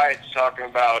Bray Wyatt's talking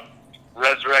about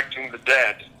resurrecting the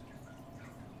dead,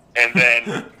 and then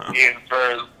he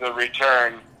infers the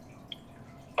return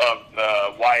of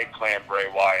the Wyatt clan Bray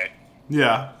Wyatt.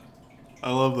 Yeah,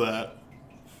 I love that.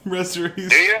 Resurrection.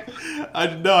 Do you?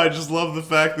 I just love the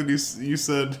fact that you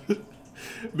said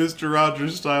Mr.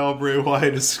 Rogers style Bray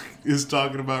Wyatt is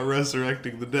talking about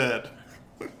resurrecting the dead.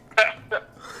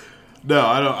 No,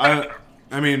 I don't.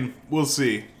 I mean, we'll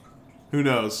see. Who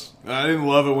knows? I didn't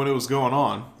love it when it was going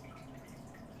on.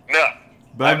 No,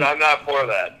 But I'm not for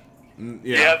that. yeah.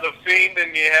 You have the Fiend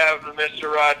and you have the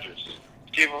Mr. Rogers.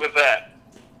 Keep it with that.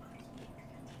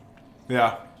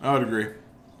 Yeah, I would agree.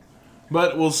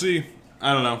 But we'll see.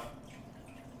 I don't know.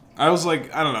 I was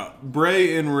like, I don't know.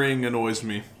 Bray in ring annoys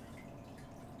me.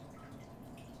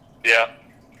 Yeah.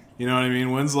 You know what I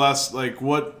mean? When's the last,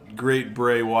 what great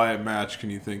Bray Wyatt match can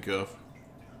you think of?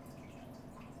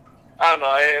 I don't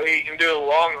know. He can do a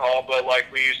long haul, but like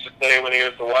we used to say when he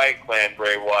was the Wyatt clan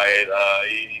Bray Wyatt,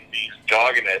 he's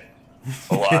dogging it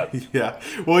a lot. Yeah.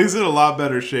 Well, he's in a lot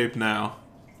better shape now.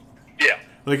 Yeah.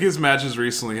 Like, his matches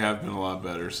recently have been a lot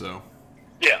better, so.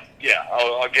 Yeah,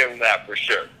 I'll give him that for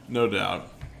sure. No doubt.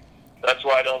 That's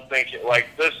why I don't think like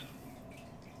this.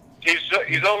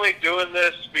 He's only doing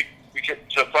this because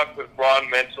to fuck with Braun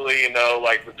mentally,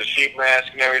 like with the sheep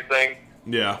mask and everything.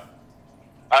 Yeah.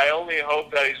 I only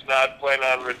hope that he's not planning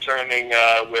on returning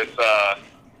with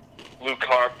Luke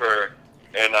Harper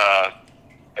and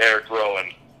Eric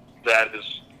Rowan. That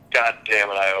is, goddamn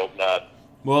it, I hope not.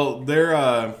 Well,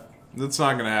 that's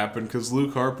not going to happen because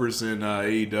Luke Harper's in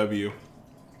AEW.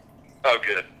 Oh,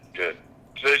 good.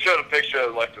 So they showed a picture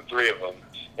of like the three of them,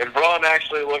 and Braun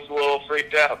actually looks a little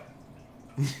freaked out.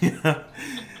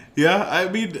 Yeah. I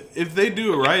mean, if they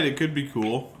do it right, it could be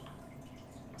cool.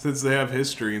 Since they have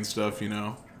history and stuff,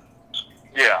 Yeah.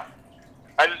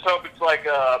 I just hope it's like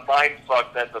a mind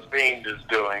fuck that the Fiend is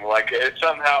doing. Like, it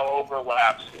somehow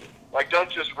overlaps. Like, don't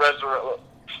just resurrect.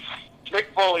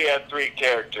 Mick Foley had 3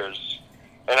 characters,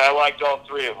 and I liked all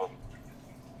 3 of them.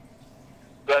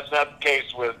 That's not the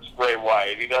case with Bray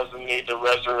Wyatt. He doesn't need to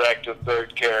resurrect a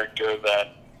 3rd character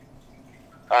that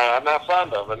I'm not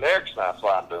fond of, and Eric's not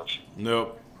fond of.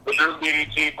 Nope. The Boom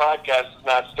DDT podcast does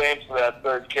not stand for that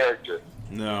 3rd character.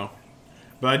 No.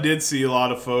 But I did see a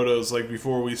lot of photos, like,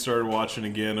 before we started watching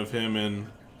again, of him in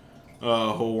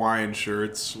Hawaiian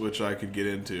shirts, which I could get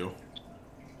into.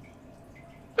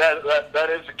 That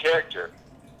is a character.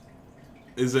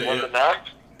 Is it? Was it not?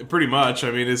 Pretty much.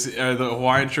 I mean, are the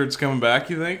Hawaiian shirts coming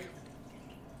back, you think?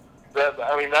 That's what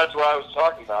I was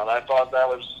talking about. I thought that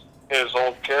was his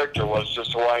old character, was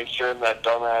just a Hawaiian shirt and that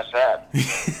dumbass hat.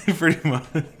 Pretty much.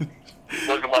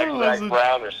 Looking like Zach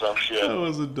Brown or some shit. That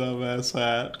was a dumbass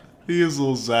hat. He is a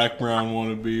little Zach Brown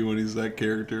wannabe when he's that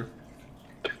character.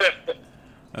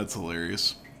 That's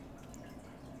hilarious.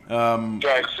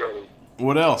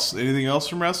 What else? Anything else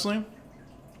from wrestling?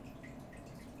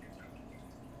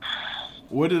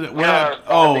 What did it?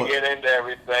 To get into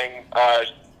everything.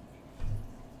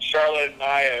 Charlotte and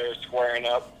Nia are squaring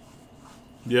up.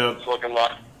 Yep. It's looking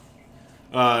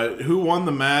like. Who won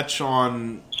the match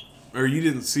on? Or you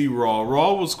didn't see Raw?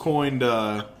 Raw was coined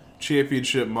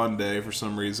Championship Monday for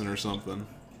some reason or something.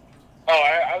 Oh,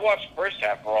 I watched the first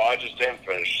half of Raw. I just didn't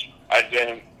finish. I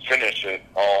didn't finish it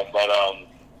all, but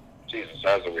Jesus,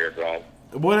 that was a weird ride.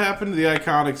 What happened to the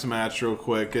Iconics match, real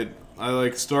quick? I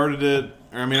started it.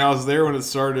 I mean, I was there when it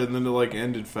started, and then it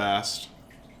ended fast.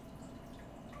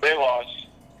 They lost.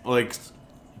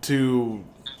 To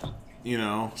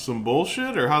some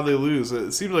bullshit, or how they lose?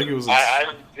 It seemed like it was. I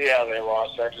didn't see how they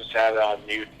lost. I just had it on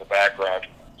mute in the background.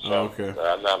 So, okay.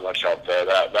 Not much help there.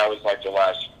 That was like the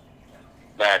last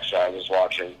match I was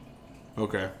watching.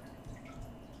 Okay.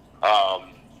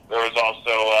 There was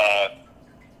also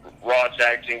Raw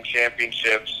Tag Team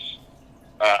Championships,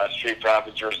 Street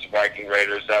Profits versus Viking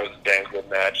Raiders. That was a damn good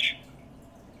match.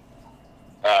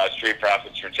 Street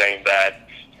Profits retained that.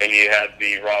 And you had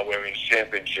the Raw Women's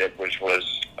Championship, which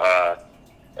was, was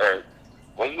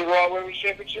it the Raw Women's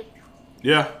Championship?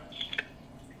 Yeah.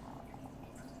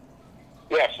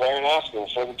 Yeah, Flair and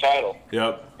Asuka for the title.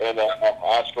 Yep. And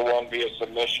Asuka won via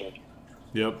submission.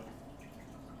 Yep.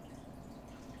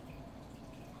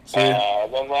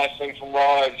 One last thing from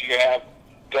Raw is you have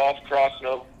Dolph crossing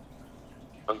over,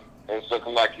 and it's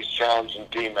looking like he's challenging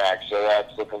D-Max, so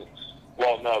that's looking,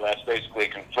 well, no, that's basically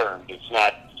confirmed. It's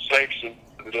not sanctioned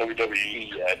for the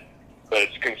WWE yet, but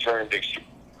it's confirmed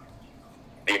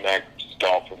D-Max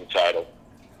Dolph for the title.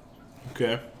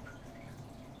 Okay.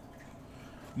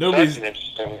 That's an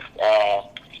interesting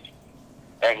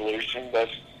evolution, but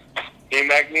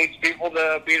D-Mac needs people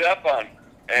to beat up on,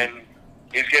 and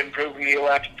he's getting proven heel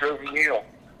after proven heel.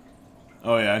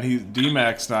 Oh yeah, and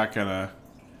D-Mac's not gonna.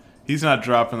 He's not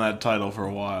dropping that title for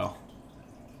a while.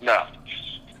 No.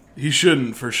 He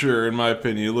shouldn't, for sure, in my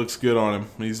opinion. It looks good on him.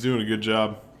 He's doing a good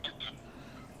job.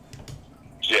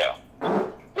 Yeah. But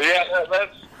yeah,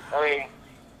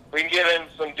 we can get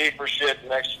into some deeper shit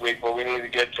next week, but we need to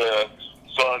get to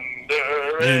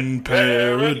Thunder in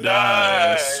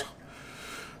Paradise.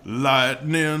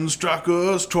 Lightning struck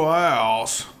us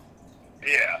twice.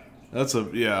 Yeah. Let's do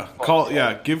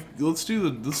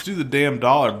the damn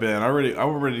dollar bin. I'm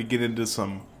ready to get into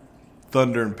some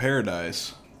Thunder in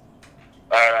Paradise.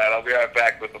 Alright, I'll be right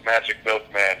back with the Magic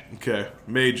Milkman. Okay,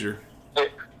 Major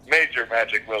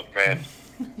Magic Milkman.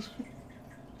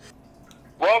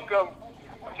 Welcome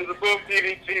to the Boom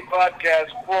DDT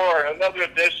podcast for another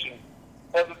edition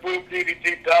of the Boom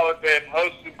DDT Dollar Bin,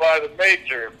 hosted by the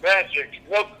Major Magic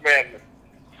Milkman,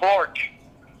 Bork.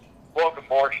 Welcome,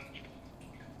 Bork.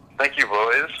 Thank you,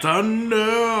 boys. Thunder!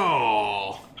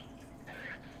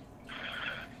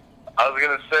 I was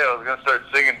gonna start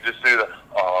singing just through the.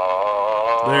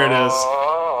 There it is.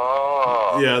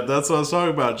 That's what I was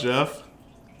talking about, Jeff.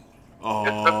 Oh.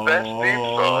 It's the best theme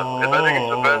song. I think it's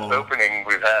the best opening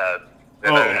we've had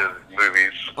in any of the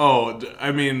movies. Oh,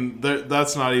 I mean,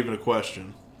 that's not even a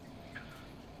question.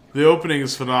 The opening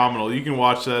is phenomenal. You can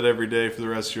watch that every day for the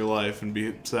rest of your life and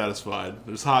be satisfied.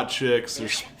 There's hot chicks,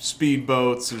 there's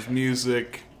speedboats, there's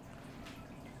music.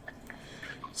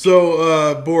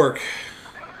 So, Bork,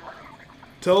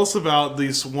 tell us about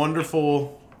this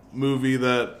wonderful movie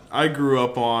that I grew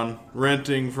up on,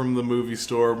 renting from the movie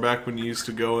store back when you used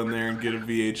to go in there and get a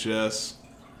VHS.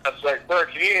 That's like,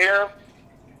 Bork, can you hear him?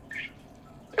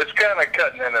 It's kind of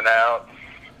cutting in and out.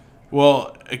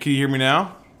 Well, can you hear me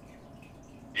now?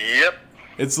 Yep.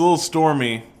 It's a little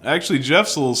stormy. Actually,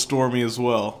 Jeff's a little stormy as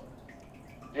well.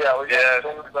 Yeah, we got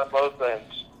storms on both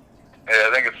ends. Yeah,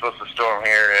 I think it's supposed to storm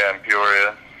here, in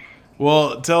Peoria.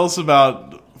 Well, tell us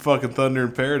about fucking Thunder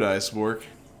in Paradise, Bork.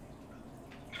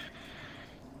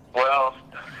 Well,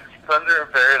 Thunder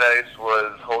in Paradise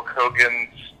was Hulk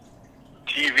Hogan's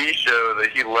TV show that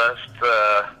he left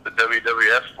the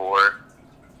WWF for.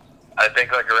 I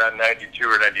think like around 92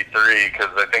 or 93, because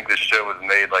I think this show was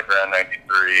made like around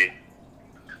 93.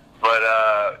 But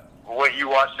what you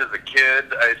watched as a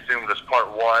kid, I assumed was part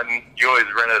one. You always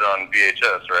rented on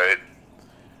VHS, right?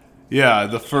 Yeah,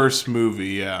 the first movie,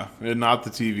 yeah. And not the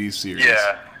TV series.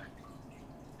 Yeah.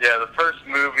 Yeah, the first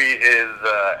movie is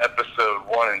episode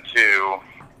 1 and 2.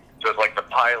 So it's like the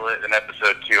pilot and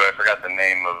episode 2. I forgot the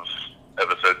name of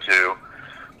episode 2.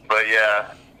 But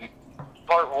yeah,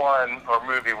 part 1, or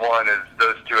movie 1, is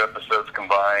those 2 episodes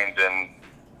combined, and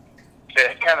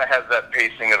it kind of has that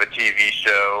pacing of a TV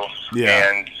show.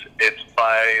 Yeah. And it's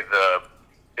by the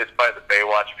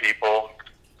Baywatch people.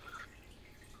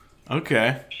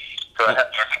 Okay. So it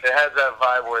has that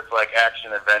vibe where it's like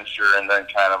action adventure, and then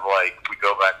kind of like we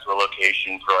go back to a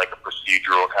location for like a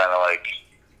procedural, kind of like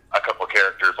a couple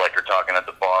characters like are talking at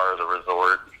the bar or the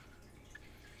resort.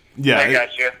 Yeah, I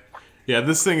got you. Yeah,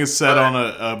 this thing is set on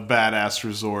a badass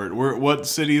resort. What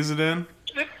city is it in?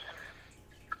 It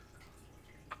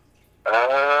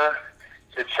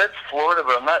said Florida,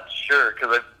 but I'm not sure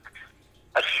because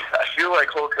I feel like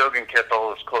Hulk Hogan kept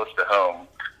all this close to home.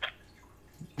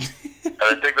 And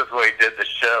I think that's why he did the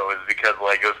show, is because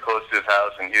like it was close to his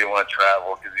house and he didn't want to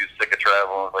travel because he was sick of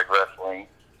traveling with like wrestling.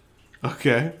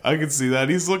 Okay, I can see that.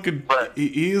 He's looking.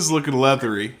 He is looking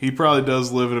leathery. He probably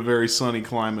does live in a very sunny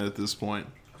climate at this point.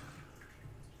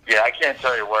 Yeah, I can't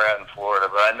tell you where at in Florida,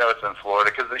 but I know it's in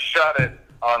Florida because they shot it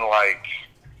on like,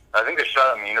 I think they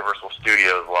shot it on the Universal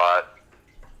Studios lot.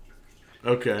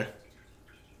 Okay.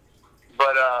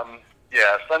 But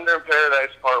yeah, Thunder in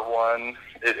Paradise Part 1.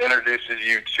 It introduces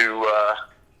you to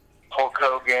Hulk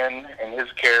Hogan and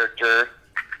his character,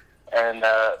 and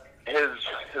his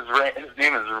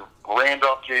name is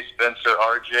Randolph J. Spencer,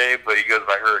 RJ, but he goes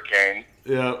by Hurricane.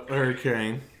 Yeah,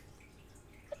 Hurricane.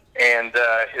 And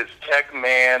his tech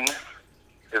man,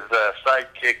 his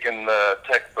sidekick in the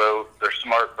tech boat, their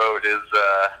smart boat, is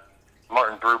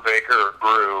Martin Brubaker, or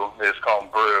Brew. They just call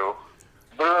him Brew.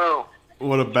 Brew!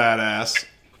 What a badass.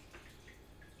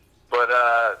 But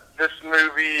this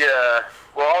movie,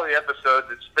 well, all the episodes,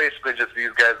 it's basically just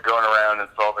these guys going around and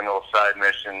solving little side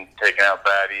missions, taking out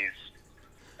baddies,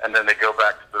 and then they go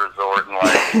back to the resort and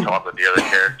like talk with the other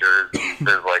characters.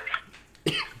 There's like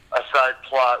a side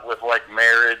plot with like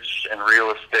marriage and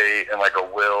real estate and like a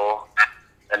will,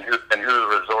 and who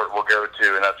the resort will go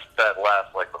to, and that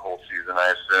lasts like the whole season,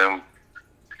 I assume.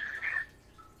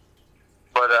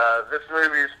 But this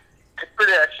movie's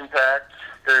pretty action packed.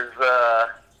 There's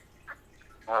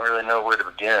I don't really know where to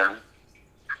begin.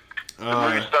 The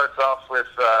movie starts off with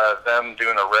them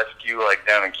doing a rescue, like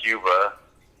down in Cuba.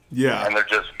 Yeah. And they're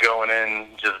just going in,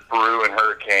 just Brew and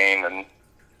Hurricane, and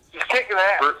He's kicking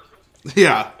ass.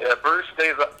 Yeah. Yeah, Brew's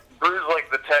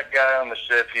like the tech guy on the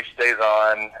ship. He stays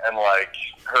on, and like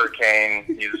Hurricane,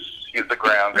 he's the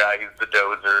ground guy. He's the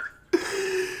dozer.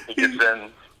 He gets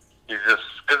in. He's just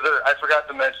because I forgot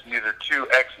to mention these are 2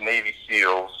 ex-Navy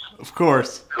SEALs. Of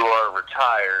course. Who are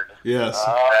retired. Yes.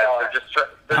 They're just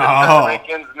trying to make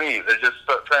ends meet. They're just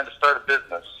trying to start a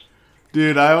business.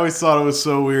 Dude, I always thought it was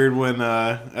so weird when,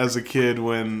 as a kid,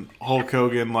 when Hulk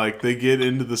Hogan, like, they get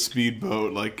into the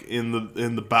speedboat, like, in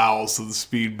the bowels of the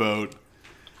speedboat,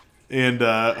 and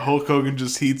Hulk Hogan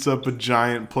just heats up a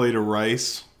giant plate of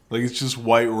rice. Like, it's just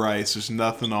white rice. There's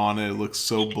nothing on it. It looks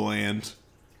so bland.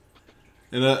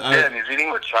 And and he's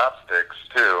eating with chopsticks,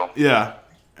 too. Yeah,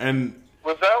 and...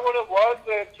 Was that what it was?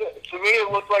 To me,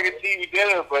 it looked like a TV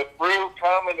dinner, but Brew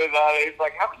commented on it. He's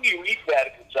like, how can you eat that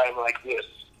at a time like this?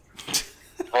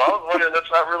 Well, I was wondering,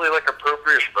 that's not really, like,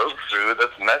 appropriate boat food.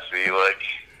 That's messy, like...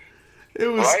 It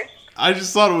was... Rice? I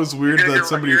just thought it was weird that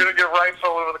somebody... You're going to get rice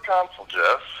all over the console,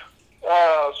 Jeff?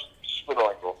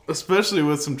 Spadoinkle. Especially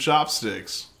with some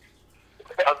chopsticks.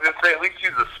 I was going to say, at least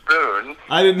use a spoon.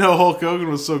 I didn't know Hulk Hogan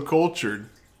was so cultured.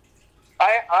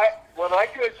 What I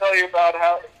could tell you about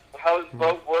how his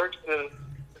boat works is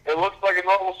it looks like a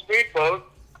normal speedboat,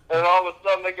 and all of a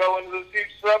sudden they go into this huge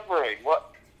submarine.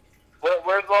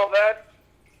 Where's all that?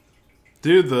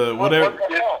 Dude, whatever they call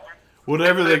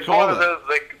it. It's one of those,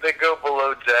 they go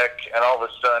below deck, and all of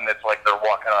a sudden it's like they're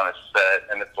walking on a set,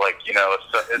 and it's like, you know,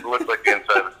 it looks like the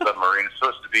inside of a submarine. It's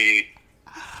supposed to be...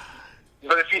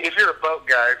 But if you're a boat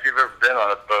guy, if you've ever been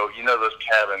on a boat, you know those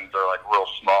cabins are like real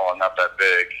small and not that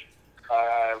big.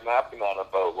 I have not been on a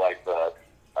boat like that.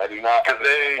 I do not.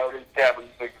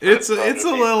 Because It's a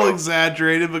little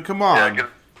exaggerated, but come on. Yeah,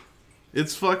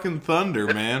 it's fucking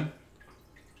thunder, man.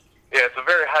 Yeah, it's a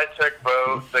very high-tech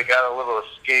boat. They got a little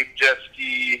escape jet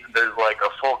ski. There's like a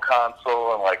full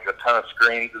console and like a ton of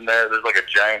screens in there. There's like a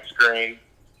giant screen.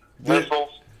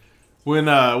 Missiles. When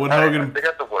Hogan... They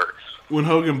got the works. When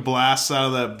Hogan blasts out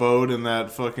of that boat in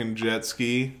that fucking jet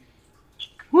ski.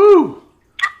 Woo!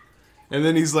 And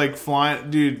then he's like flying...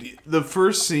 Dude, the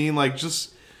first scene, like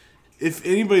just... If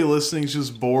anybody listening is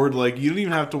just bored, like you don't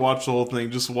even have to watch the whole thing.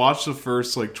 Just watch the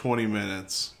first like 20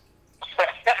 minutes.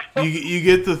 You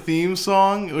get the theme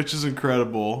song, which is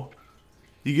incredible.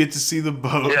 You get to see the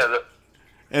boat. Yeah,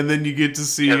 and then you get to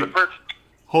see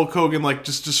Hulk Hogan like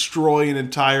just destroy an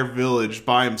entire village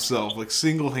by himself, like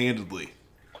single-handedly.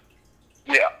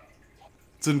 Yeah.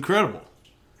 It's incredible.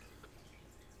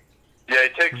 Yeah,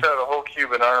 he takes out a whole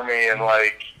Cuban army, and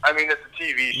like, I mean, it's a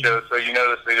TV show, so you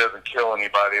notice he doesn't kill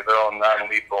anybody. They're all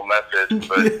non-lethal methods,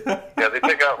 but yeah, they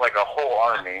take out like a whole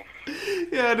army.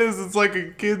 Yeah, it is. It's like a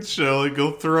kid's show. Like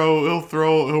he'll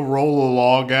roll a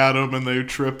log at them, and they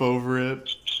trip over it.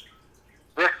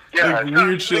 Yeah, like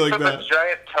weird shit like that. A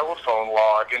giant telephone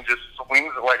log and just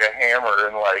swings it like a hammer,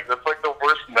 and like that's like the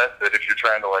worst method if you're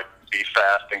trying to like be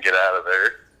fast and get out of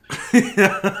there.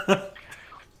 Yeah.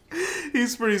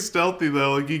 He's pretty stealthy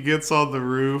though. Like he gets on the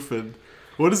roof, and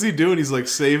what is he doing? He's like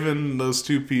saving those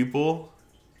two people.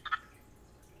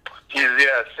 He's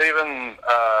saving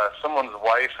someone's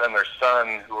wife and their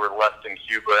son who were left in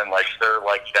Cuba, and like they're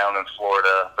like down in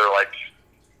Florida. They're like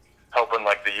helping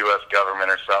like the U.S. government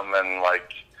or something, and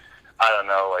like I don't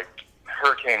know, like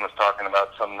Hurricane was talking about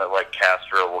something that like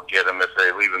Castro will get him if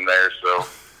they leave him there. So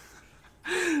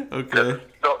okay.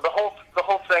 The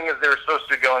whole thing is they were supposed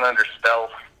to be going under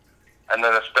stealth. And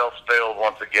then the stealth failed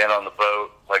once again on the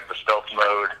boat, like the stealth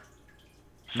mode.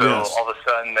 So yes. All of a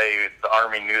sudden, the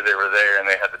army knew they were there, and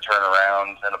they had to turn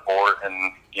around and abort.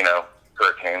 And you know,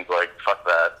 Hurricane's like, "Fuck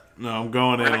that." No, I'm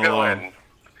going in We're gonna go alone. in.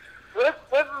 This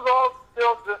is all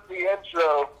still just the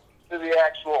intro to the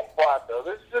actual plot, though.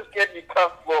 This is just getting you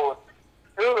comfortable with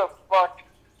who the fuck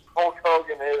Hulk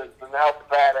Hogan is and how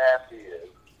badass he is.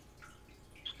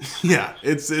 Yeah,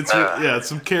 it's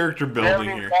some character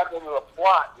building here. Gotten into the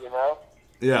plot, you know.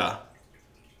 Yeah.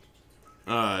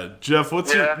 Jeff, what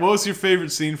was your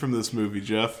favorite scene from this movie,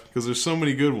 Jeff? Because there's so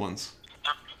many good ones.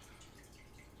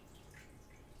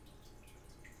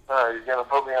 You're gonna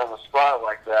put me on the spot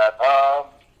like that.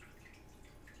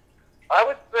 I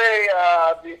would say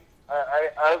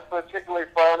I was particularly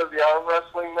fond of the arm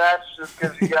wrestling match just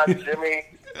because you got Jimmy,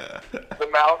 the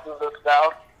Mouse of the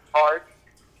South part,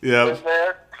 in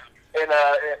there, and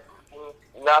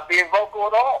not being vocal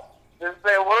at all. Didn't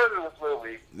say a word in this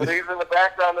movie, but he's in the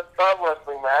background of the arm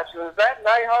wrestling match. And is that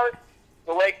Neidhart,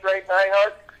 the late great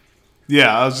Neidhart?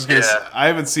 Yeah, I was just gonna say, I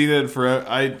haven't seen it forever.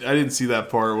 I didn't see that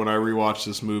part when I rewatched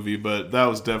this movie, but that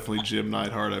was definitely Jim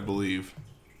Neidhart, I believe.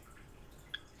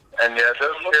 And yeah,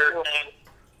 those characters.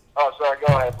 Oh, sorry.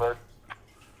 Go ahead, Bert.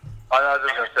 I was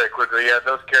just gonna say quickly. Yeah,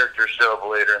 those characters show up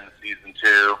later in the season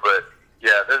too. But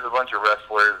yeah, there's a bunch of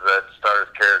wrestlers that star as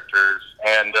characters,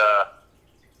 and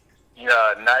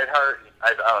Neidhart.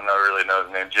 I don't really know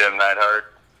his name. Jim Neidhart.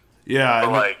 Yeah,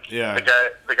 but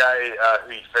the guy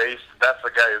who he faced, that's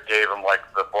the guy who gave him like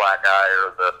the black eye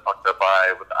or the fucked up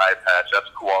eye with the eye patch. That's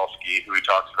Kowalski, who he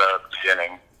talks about at the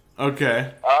beginning.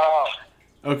 Okay. Oh.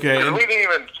 Okay. We didn't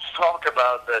even talk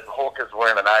about that Hulk is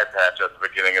wearing an eye patch at the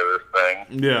beginning of this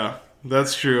thing. Yeah,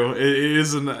 that's true.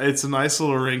 It's a nice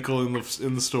little wrinkle in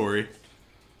the story.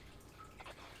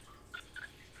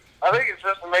 I think it's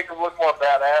just to make him look more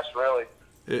badass, really.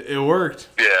 It worked.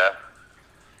 Yeah.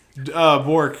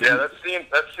 Bork. Yeah, that scene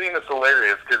is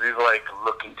hilarious because he's like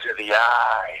looking to the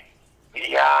eye,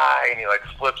 and he like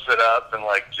flips it up, and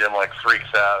like Jim like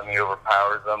freaks out and he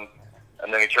overpowers him,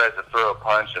 and then he tries to throw a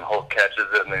punch and Hulk catches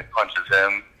it and then punches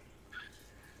him.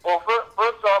 Well,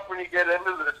 first off, when you get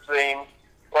into this scene,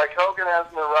 like Hogan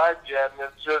hasn't arrived yet, and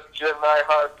it's just Jim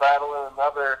Neidhart battling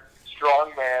another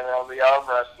strongman on the arm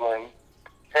wrestling.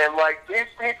 And, like, these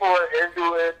people are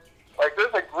into it. Like,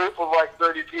 there's a group of, like,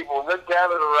 30 people, and they're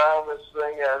gathered around this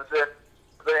thing as if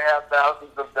they have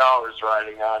thousands of dollars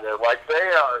riding on it. Like, they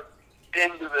are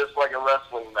into this like a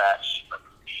wrestling match.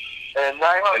 And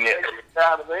Neidhart takes it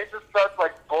down, and they just start,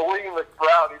 like, bullying the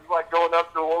crowd. He's, like, going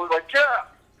up to a woman, like, yeah,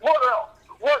 what else?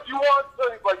 What you want?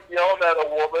 So he's, like, yelling at a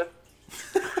woman.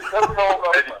 That's all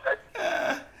right.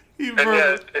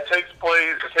 It takes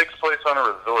place on a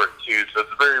resort too, so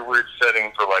it's a very weird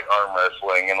setting for like arm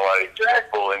wrestling and like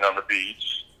bullying on the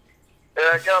beach.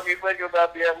 Yeah, it got me thinking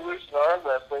about the evolution of arm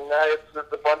wrestling. Now it's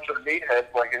just a bunch of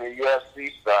meatheads like in a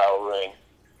UFC style ring.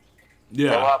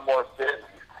 Yeah, a lot more fit,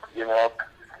 you know.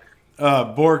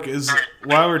 Bork,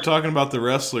 while we're talking about the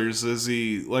wrestlers, is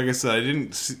he, like I said, I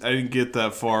didn't get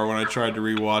that far when I tried to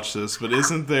rewatch this, but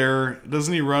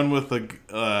doesn't he run with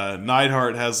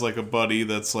Neidhart has like a buddy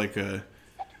that's like a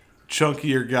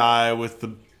chunkier guy with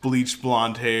the bleached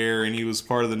blonde hair, and he was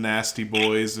part of the Nasty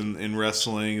Boys in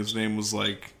wrestling. His name was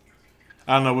like,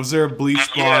 I don't know, was there a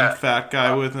bleached blonde fat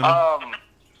guy with him?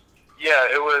 Yeah,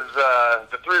 it was,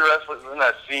 the three wrestlers in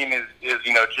that scene is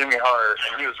Jimmy Hart,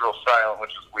 and he was real silent, which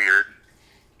is weird.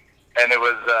 And it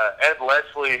was, Ed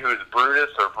Leslie, who's Brutus,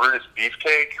 or Brutus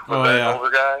Beefcake, was that older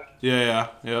guy. Yeah,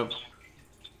 yep.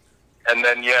 And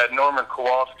then, Norman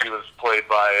Kowalski was played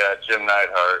by, Jim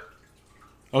Neidhart.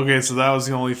 Okay, so that was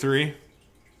the only three?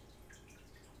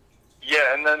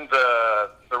 Yeah, and then the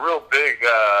real big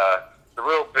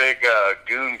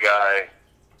goon guy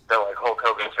that like Hulk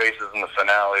Hogan faces in the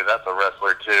finale, that's a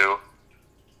wrestler too.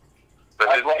 But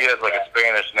he has like a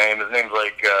Spanish name. His name's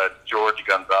like George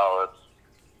Gonzalez.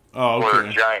 Oh, okay.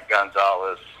 Or Giant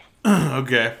Gonzalez.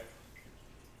 Okay.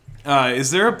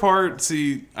 Is there a part?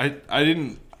 See, I've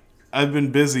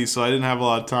been busy, so I didn't have a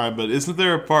lot of time. But isn't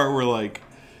there a part where like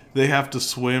they have to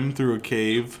swim through a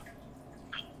cave?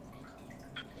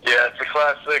 Yeah, it's a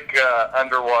classic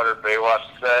underwater Baywatch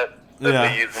set that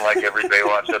they use in like every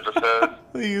Baywatch episode.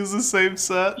 They use the same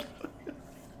set?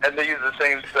 And they use the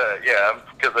same set, yeah,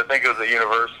 because I think it was at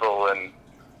Universal, and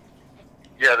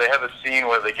yeah, they have a scene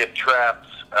where they get trapped.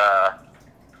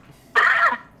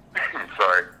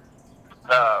 Sorry.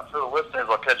 For the listeners,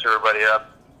 I'll catch everybody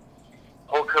up.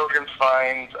 Hulk Hogan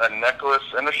finds a necklace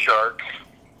and a shark.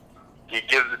 He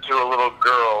gives it to a little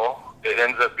girl. It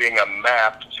ends up being a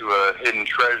map to a hidden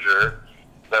treasure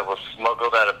that was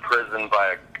smuggled out of prison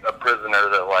by a prisoner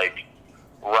that, like,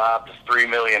 robbed $3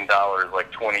 million,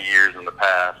 like, 20 years in the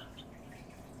past.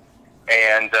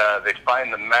 And they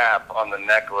find the map on the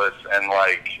necklace, and,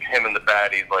 like, him and the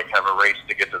baddies, like, have a race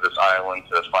to get to this island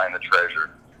to find the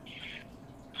treasure.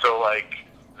 So, like,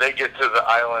 they get to the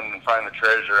island and find the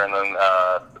treasure, and then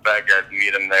the bad guys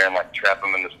meet him there and, like, trap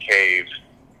him in this cave.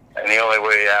 And the only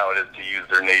way out is to use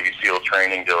their Navy SEAL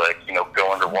training to, like,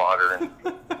 go underwater and,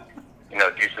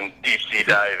 do some deep sea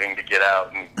diving to get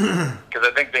out. Because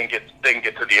I think they can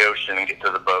get to the ocean and get to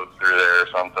the boat through there or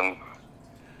something.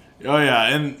 Oh,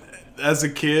 yeah. And as a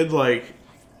kid, like,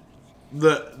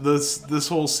 this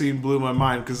whole scene blew my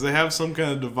mind because they have some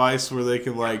kind of device where they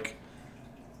can, like,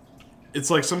 it's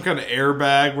like some kind of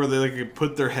airbag where they like can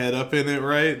put their head up in it,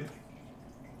 right?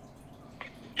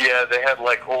 Yeah, they had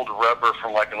like old rubber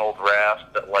from like an old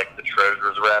raft that like the treasure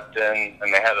was wrapped in,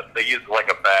 and they used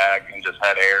like a bag and just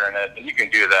had air in it. And you can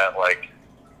do that, like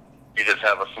you just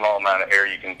have a small amount of air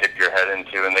you can dip your head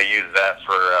into, and they used that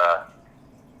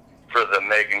for the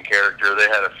Megan character. They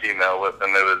had a female with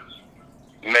them. It was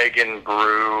Megan,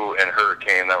 Brew, and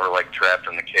Hurricane that were like trapped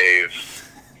in the cave.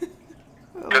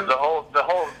 Because the whole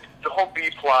B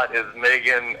plot is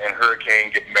Megan and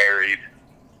Hurricane get married.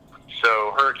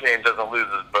 So Hurricane doesn't lose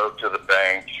his boat to the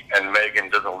bank, and Megan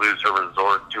doesn't lose her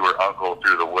resort to her uncle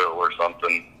through the will or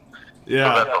something.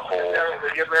 Yeah. So that's a whole.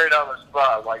 They get married on the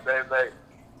spot. Like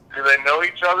do they know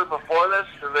each other before this?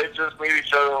 Do they just meet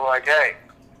each other and like, hey,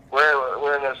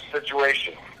 we're in this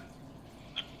situation?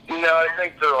 No, I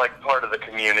think they're like part of the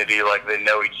community. Like they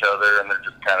know each other, and they're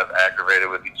just kind of aggravated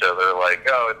with each other. Like,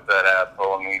 oh, it's that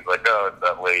asshole, and he's like, oh, it's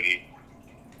that lady,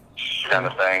 kind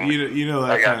of thing. You know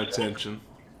that kind of tension.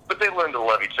 But they learn to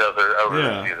love each other over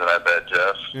the season, I bet,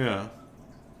 Jeff. Yeah.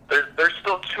 There's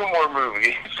still 2 more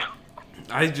movies.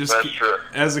 That's true.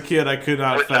 As a kid, I could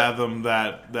not fathom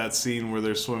that scene where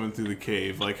they're swimming through the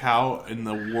cave. Like, how in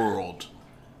the world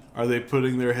are they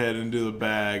putting their head into the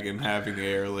bag and having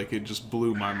air? Like, it just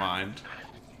blew my mind.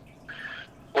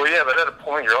 Well, yeah, but at a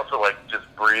point, you're also, like, just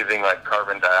breathing, like,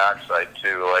 carbon dioxide,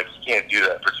 too. Like, you can't do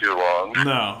that for too long.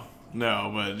 No,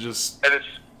 but just... And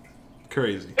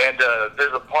Crazy. And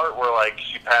there's a part where like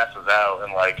she passes out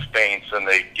and like faints, and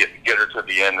they get her to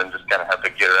the end and just kind of have to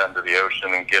get her under the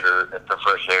ocean and get her into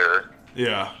fresh air.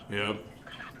 Yeah. Yep.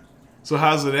 So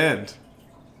how's it end?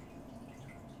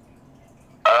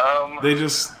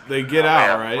 They get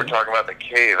out, right? We're talking about the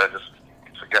cave. I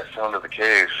got thrown to the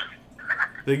cave.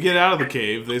 They get out of the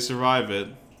cave. They survive it.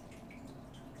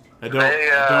 I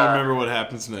don't remember what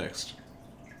happens next.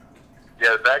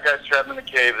 Yeah, the bad guys trapped in the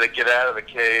cave. They get out of the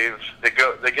cave. They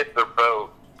get their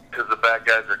boat because the bad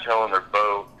guys are towing their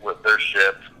boat with their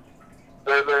ship.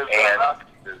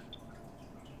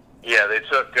 Yeah, they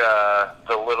took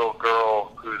the little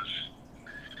girl who's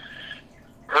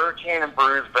Hurricane and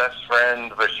Brew's best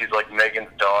friend, but she's like Megan's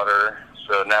daughter.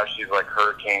 So now she's like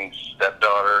Hurricane's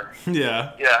stepdaughter.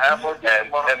 Yeah. Yeah, halfway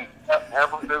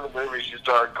through the movie, she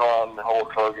started calling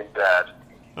Hulk Hogan dad.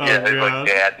 Oh, yeah, he's God. like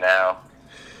dad now.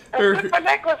 My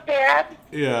necklace, Dad.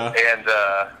 Yeah. And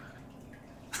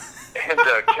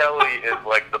Kelly is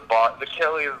like the bar.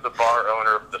 Kelly is the bar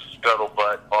owner of the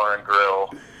Scuttlebutt Bar and Grill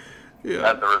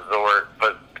at the resort.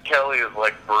 But Kelly is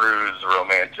like Brew's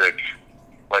romantic,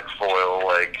 like foil.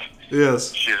 Like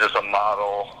Yes. she's just a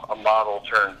model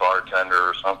turned bartender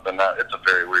or something. It's a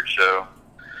very weird show.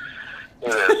 It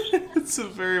is. It's a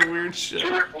very weird show.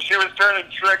 She was turning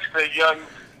tricks to young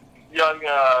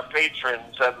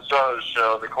patrons at the start of the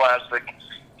show. The classic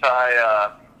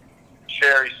tie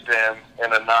cherry stem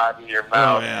and a knot in your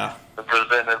mouth. Oh, yeah. To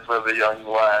present it for the young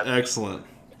lad. Excellent.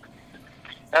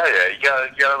 Oh yeah,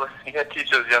 you gotta teach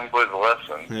those young boys a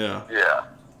lesson. Yeah. Yeah.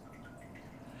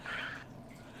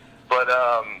 But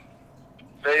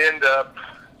they end up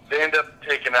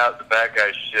taking out the bad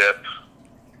guy's ship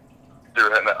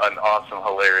through an awesome,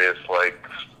 hilarious like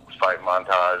fight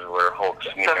montage where Hulk's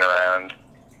sneaking around.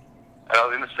 And I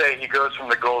was going to say, he goes from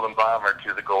the Golden Bomber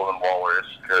to the Golden Walrus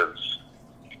because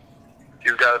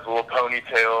he's got his little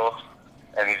ponytail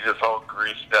and he's just all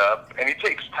greased up. And he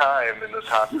takes time in this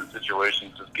hostage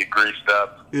situation to get greased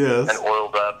up Yes. and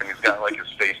oiled up, and he's got like his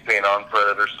face paint on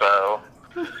Predator style.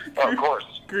 Oh, of course.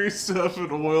 Greased up and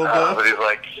oiled up. But he's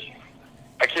like,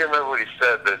 I can't remember what he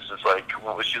said, but it's just like,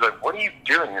 she's like, what are you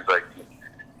doing? He's like,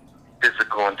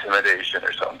 physical intimidation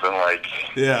or something like,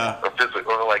 Yeah. or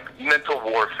physical, or like mental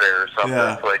warfare or something.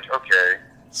 Yeah. It's like,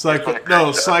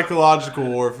 okay. Psychological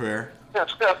warfare. Yeah,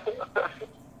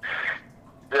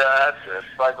 that's it.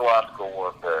 Psychological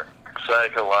warfare.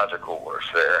 Psychological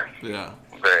warfare. Yeah.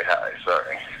 Very high,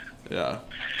 sorry. Yeah.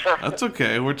 That's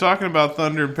okay. We're talking about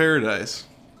Thunder in Paradise.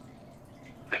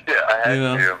 Yeah, I had You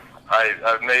know. to.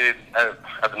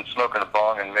 I've been smoking a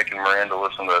bong and making Miranda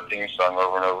listen to the theme song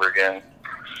over and over again.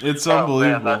 It's Oh, man,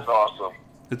 unbelievable. that's awesome.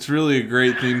 It's really a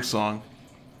great theme song.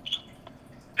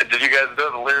 Did you guys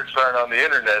know the lyrics aren't on the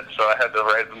internet, so I had to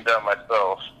write them down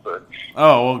myself. But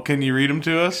Oh, well, can you read them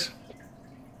to us?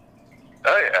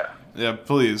 oh yeah. Yeah,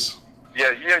 please.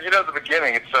 Yeah, you know the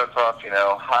beginning, it starts off,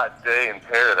 hot day in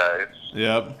paradise,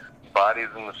 Yep. bodies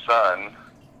in the sun,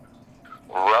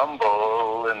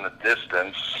 rumble in the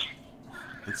distance,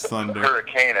 It's thunder.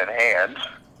 hurricane at hand.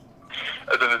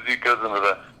 And then as he goes into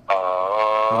the,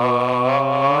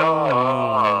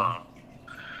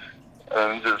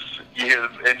 and just, you hear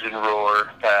the engine roar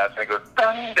past, and it goes,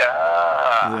 thunder!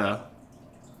 Yeah.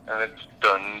 And it's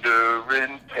thunder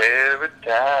in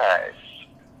paradise.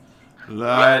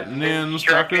 Lightning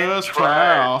struck us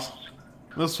twice.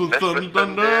 This was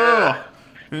thunder.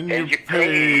 And you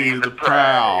pay the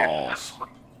price.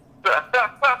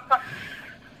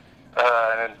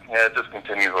 And yeah, it just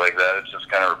continues like that. It just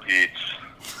kind of repeats.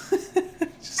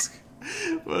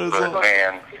 What is But that?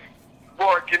 man,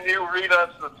 Bork, can you read us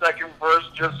the second verse,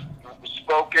 just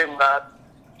spoken, not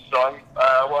sung?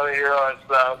 I want to hear how it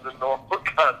sounds in normal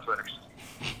context.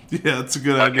 Yeah, that's a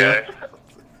good idea. okay.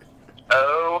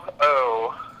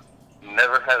 Oh,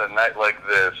 never had a night like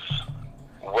this.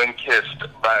 When kissed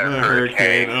by a The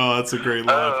hurricane. Oh, that's a great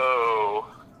line. Oh,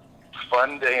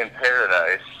 fun day in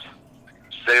paradise.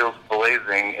 Sails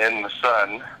blazing in the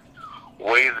sun.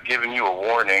 Waves giving you a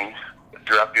warning.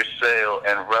 Drop your sail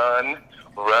and run,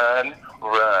 run,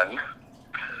 run.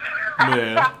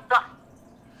 Man.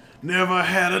 Never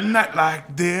had a night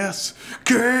like this.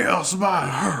 Chaos by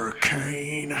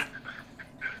hurricane.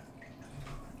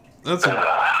 It's a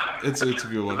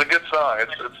good one. It's a good song.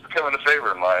 It's becoming a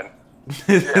favorite of mine.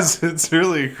 It's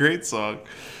really a great song.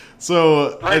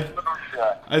 So I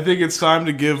think it's time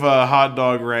to give hot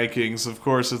dog rankings. Of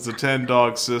course, it's a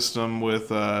 10-dog system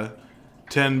with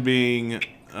 10 being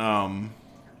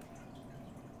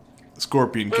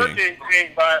Scorpion King. Scorpion King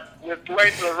with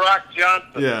Dwayne The Rock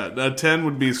Johnson. Yeah, 10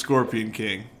 would be Scorpion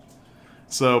King.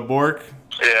 So Bork,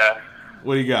 Yeah.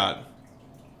 what do you got?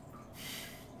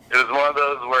 It was one of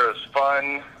those where it was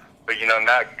fun, but,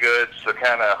 not good, so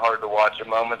kind of hard to watch at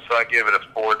moments. So I give it a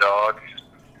 4 dogs.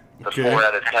 A 4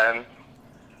 out of 10.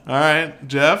 All right,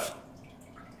 Jeff?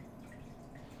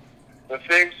 The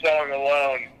theme song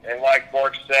alone, and like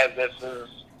Bork said, this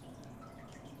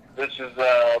is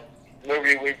a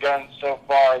movie we've done so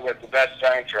far with the best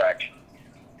soundtrack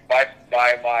by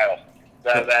a mile.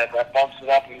 That bumps it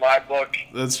up in my book.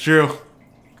 That's true.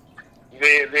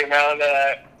 The amount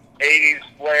of 80s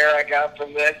flair I got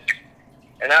from this,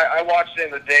 and I watched it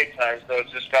in the daytime, so it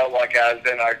just felt like I was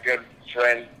in our good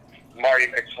friend Marty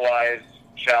McFly's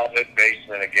childhood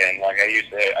basement again. Like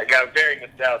I got very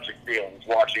nostalgic feelings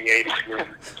watching 80s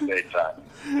movies in the daytime.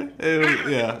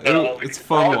 It's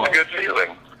fun. It's a good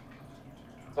feeling.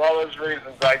 For all those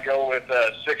reasons, I go with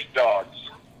 6 dogs.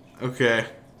 Okay.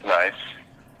 Nice.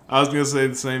 I was gonna say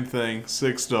the same thing.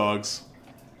 6 dogs,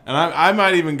 and I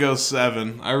might even go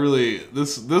 7. I really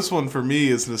this one for me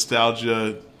is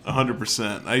nostalgia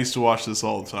 100%. I used to watch this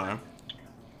all the time.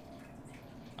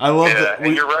 I love that.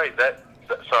 And you're right.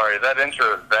 That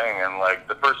intro is banging. Like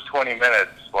the first 20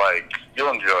 minutes, like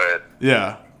you'll enjoy it.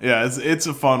 Yeah. It's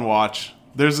a fun watch.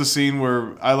 There's a scene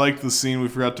where I like the scene we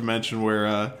forgot to mention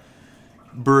where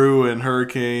Brew and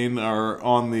Hurricane are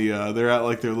on the they're at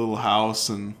like their little house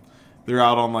and they're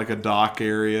out on like a dock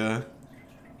area.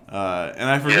 And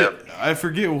I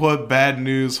forget what bad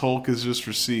news Hulk has just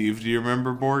received. Do you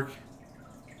remember, Bork?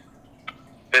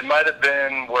 It might have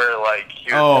been where like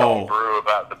he was telling Brew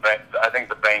about the bank. I think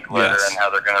the bank letter and how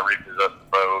they're going to repossess the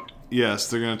boat. Yes,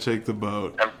 they're going to take the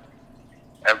boat.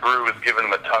 And Brew was giving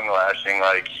him a tongue lashing,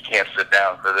 like you can't sit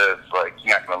down for this. Like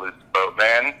you're not going to lose the boat,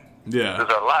 man. Yeah. This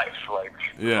is our life. Like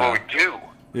what we do.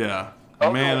 Yeah.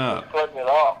 Hulk Man was up. putting it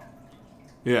off.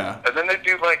 Yeah. And then they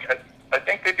do like I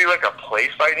think they do like a play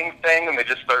fighting thing, and they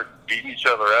just start beating each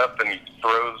other up, and he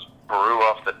throws Brew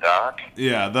off the dock.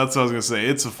 Yeah, that's what I was gonna say.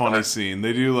 It's a funny scene.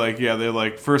 They do like they're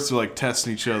like first they're like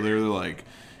testing each other. They're like,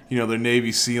 they're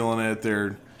Navy SEALing it.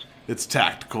 It's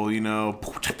tactical,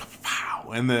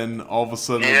 and then all of a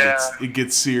sudden it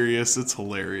gets serious. It's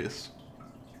hilarious.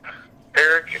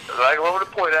 Eric, I want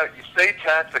to point out, you say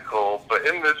tactical, but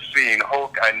in this scene,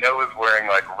 Hulk, I know, is wearing,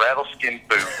 like, rattleskin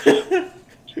boots.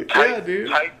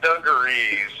 Tight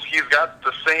dungarees. He's got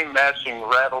the same matching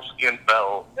rattleskin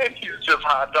belt, and he's just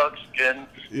hot dog skin,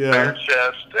 bare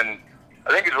chest, and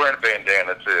I think he's wearing a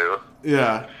bandana, too.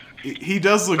 Yeah. He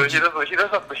does look... But he doesn't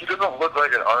look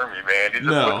like an army man. He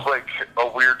just looks like a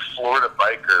weird Florida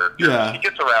biker. Yeah. He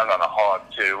gets around on a hog,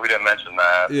 too. We didn't mention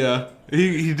that. Yeah.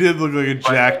 He did look like a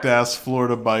jacked-ass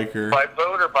Florida biker. By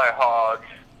boat or by hog,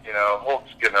 Hulk's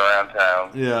getting around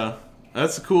town. Yeah.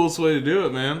 That's the coolest way to do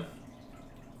it, man.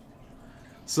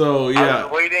 So, yeah. I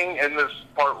was waiting in this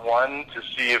part 1 to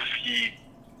see if he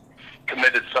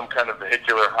committed some kind of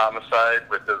vehicular homicide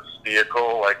with his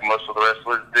vehicle, like most of the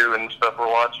wrestlers do and stuff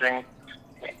we're watching.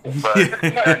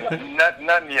 But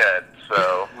none yet,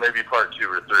 so maybe part 2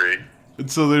 or 3.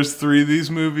 And so there's 3 of these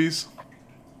movies?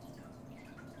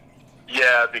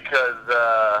 Yeah, because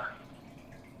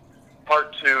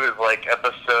part 2 is like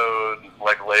episode,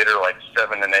 like later, like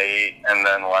 7 and 8, and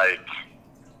then like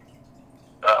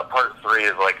part 3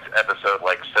 is like episode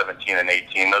like 17 and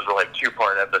 18. Those are like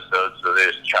 2-part episodes, so they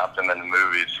just chopped them into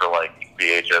movies for like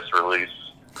VHS release.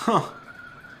 Huh.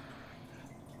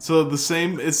 So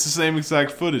it's the same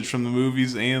exact footage from the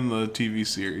movies and the TV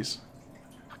series.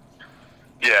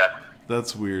 Yeah.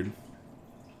 That's weird.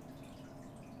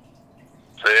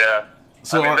 So yeah.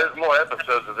 There's more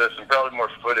episodes of this and probably more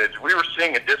footage. We were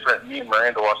seeing me and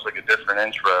Miranda watched like a different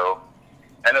intro.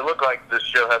 And it looked like this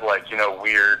show had like,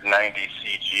 weird 90s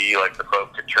CG, like the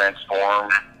boat could transform.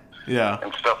 Yeah.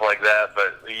 And stuff like that.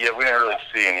 But yeah, we didn't really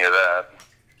see any of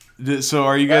that. So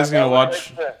are you guys going to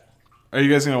watch... Are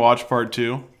you guys going to watch part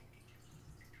 2?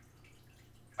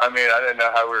 I didn't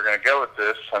know how we were going to go with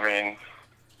this.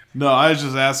 No, I was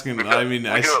just asking. We do a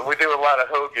lot of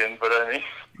Hogan, but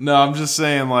No, I'm just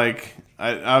saying, like...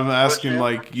 I'm asking,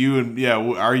 like, you and... Yeah,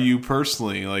 are you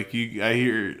personally? Like,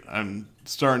 I'm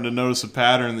starting to notice a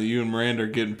pattern that you and Miranda are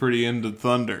getting pretty into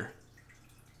Thunder.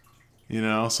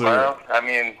 So... Well,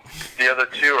 the other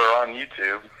 2 are on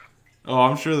YouTube. Oh,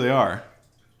 I'm sure they are.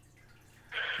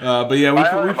 But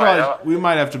yeah, we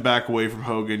might have to back away from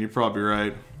Hogan. You're probably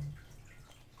right.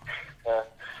 Yeah,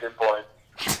 good point.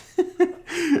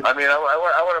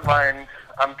 I wouldn't mind.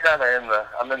 I'm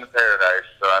in the paradise,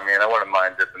 so I wouldn't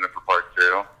mind dipping it for part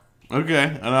 2.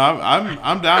 Okay, and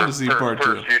I'm down to see part 2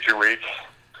 for a future week.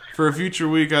 For a future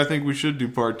week, I think we should do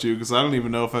part 2 because I don't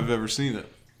even know if I've ever seen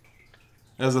it.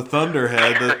 As a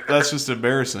Thunderhead, that's just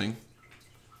embarrassing.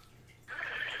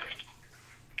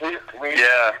 We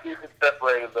keep it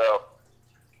separated though.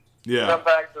 Yeah. Come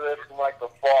back to this in like the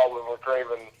fall when we're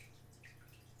craving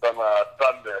some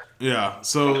thunder. Yeah.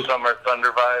 So Summer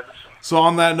thunder vibes. So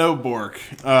on that note, Bork,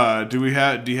 do you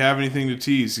have anything to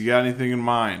tease? You got anything in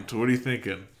mind? What are you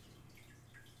thinking?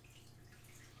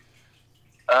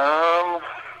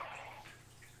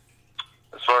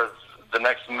 As far as the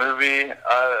next movie,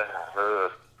 I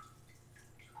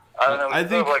don't know. I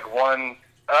think like one.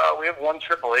 We have one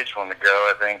Triple H one to go.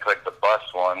 I think like the bus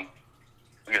one.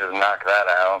 We could just knock that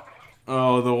out.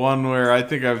 Oh, the one where I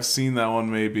think I've seen that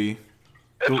one maybe.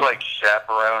 It's like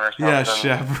Chaperone or something. Yeah,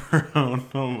 Chaperone.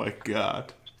 Oh my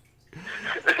god.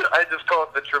 I just call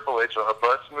it the Triple H on a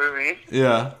bus movie.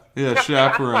 Yeah,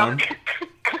 Chaperone.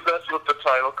 That's what the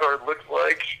title card looks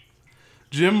like.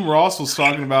 Jim Ross was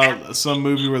talking about some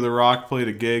movie where The Rock played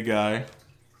a gay guy.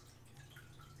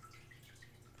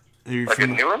 Like a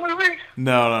newer movie?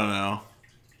 No.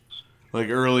 Like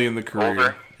early in the career.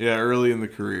 Older? Yeah, early in the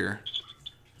career.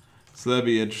 So that'd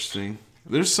be interesting.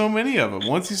 There's so many of them.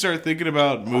 Once you start thinking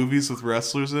about movies with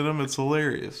wrestlers in them, it's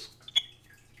hilarious.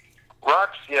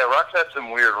 Rock's had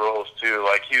some weird roles too.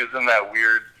 Like he was in that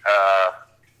weird,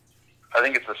 I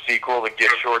think it's a sequel to Get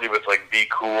Shorty with like Be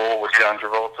Cool with John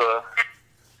Travolta.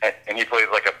 And he plays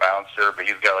like a bouncer, but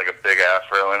he's got like a big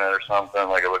afro in it or something.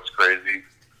 Like it looks crazy.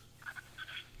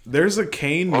 There's a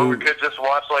Kane Or movie. we could just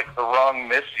watch like The Wrong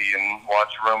Missy and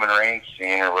watch Roman Reigns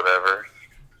scene or whatever.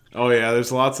 Oh yeah,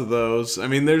 there's lots of those. I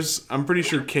mean, I'm pretty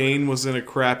sure Kane was in a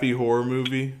crappy horror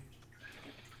movie.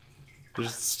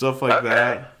 There's stuff like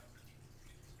that.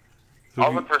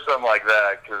 I'll look for something like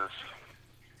that because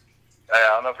I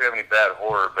don't know if we have any bad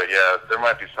horror, but yeah, there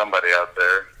might be somebody out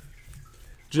there.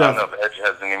 Jeff, I don't know if Edge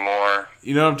has any more.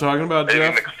 you know what I'm talking about, Maybe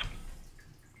Jeff?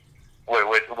 Wait,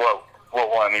 what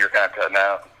one? You're kind of cutting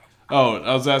out. Oh,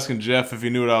 I was asking Jeff if he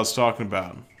knew what I was talking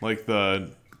about. Like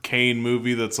the Kane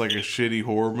movie that's like a shitty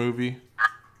horror movie.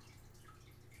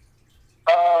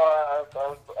 Oh,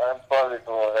 I'm probably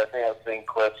cool. I think I've seen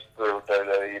clips through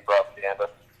WWE propaganda.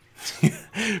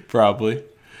 Probably.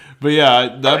 But yeah, I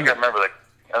think I remember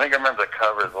the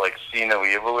covers like See No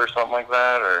Evil or something like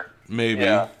that, or maybe.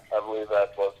 Yeah, I believe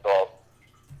that's what it's called.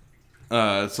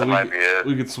 So that might be it.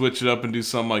 we could switch it up and do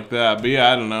something like that. But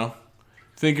yeah, I don't know.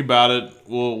 Think about it.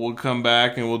 We'll come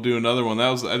back and we'll do another one.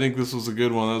 I think this was a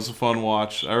good one. That was a fun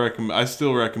watch. I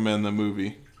still recommend the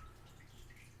movie.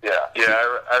 Yeah.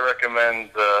 I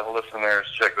recommend listeners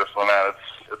check this one out.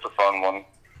 It's a fun one.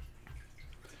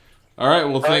 All right.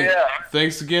 Well, yeah.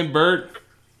 Thanks again, Bert.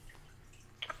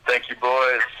 Thank you,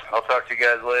 boys. I'll talk to you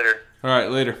guys later. All right,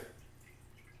 later.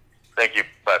 Thank you.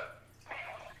 Bye.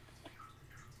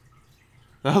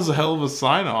 That was a hell of a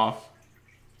sign off.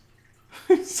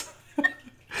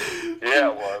 Yeah,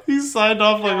 it was. He signed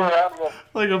off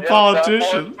like a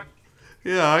politician.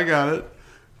 Yeah, I got it.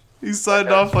 He signed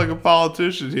off like a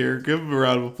politician here. Give him a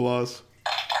round of applause.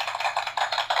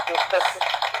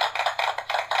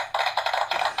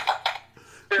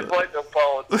 He's like a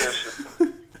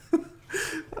politician.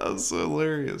 That was so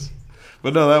hilarious.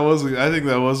 But no, I think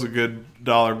that was a good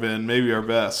dollar bin. Maybe our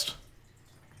best.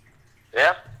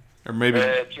 Yeah. Or maybe...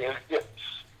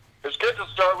 It's good to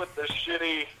start with this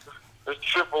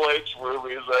Triple H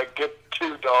movies that get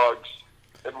two dogs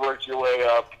and work your way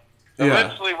up. Yeah.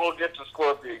 Eventually we'll get to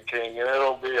Scorpion King and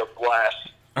it'll be a blast.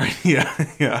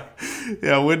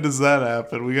 Yeah. When does that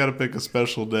happen? We got to pick a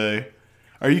special day.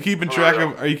 Are you keeping track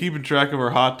of our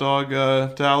hot dog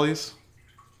tallies?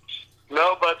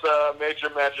 No, but Major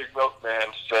Magic Milkman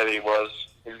said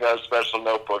he's got a special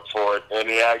notebook for it, and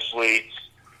he actually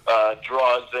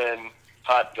draws in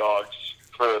hot dogs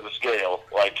for the scale.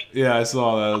 Yeah, I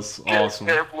saw that. That's awesome.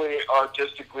 Carefully,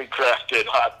 artistically crafted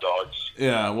hot dogs.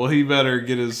 Yeah, well, he better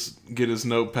get his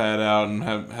notepad out and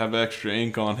have extra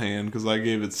ink on hand because I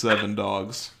gave it 7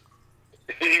 dogs.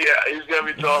 Yeah, he's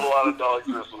gonna be drawing a lot of dogs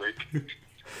this week.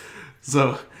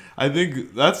 So I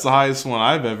think that's the highest one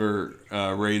I've ever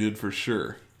rated for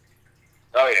sure.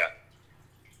 Oh yeah.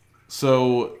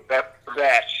 So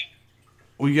batch.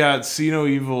 We got See No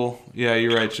Evil. Yeah,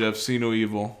 you're right, Jeff. See No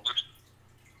Evil.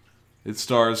 It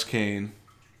stars Kane.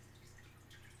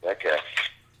 Okay.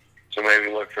 So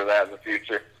maybe look for that in the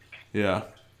future. Yeah.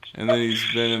 And then he's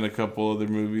been in a couple other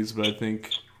movies, but I think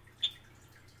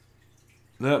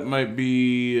that might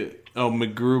be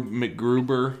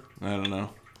McGruber. I don't know.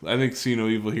 I think See No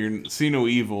Evil here. See No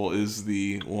Evil is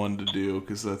the one to do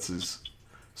because that's his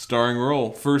starring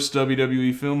role. First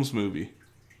WWE Films movie.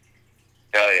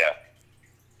 Hell yeah.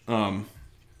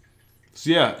 So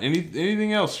yeah,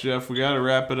 anything else, Jeff? We got to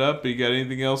wrap it up. You got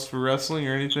anything else for wrestling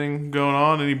or anything going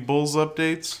on? Any Bulls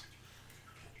updates?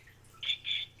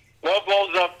 No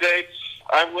Bulls updates.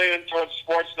 I'm leaning towards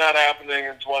sports not happening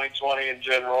in 2020 in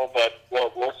general, but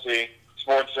we'll see.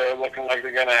 Sports are looking like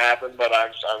they're going to happen, but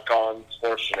I'm calling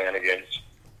sports shenanigans.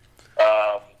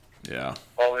 Yeah.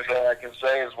 Only thing I can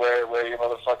say is wear your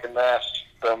motherfucking mask.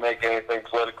 Don't make anything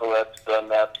political that's done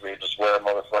that to me. Just wear a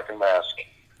motherfucking mask.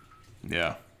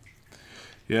 Yeah.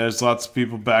 Yeah, there's lots of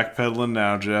people backpedaling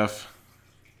now, Jeff.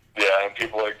 Yeah, and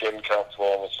people are getting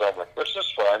comfortable in the summer, which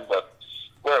is fine, but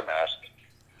wear a mask.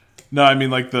 No, I mean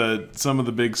like some of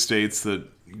the big states that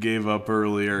gave up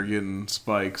early are getting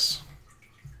spikes.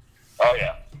 Oh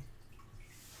yeah.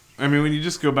 I mean, when you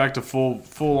just go back to full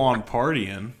on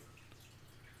partying,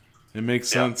 it makes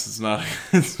sense. It's not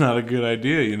a good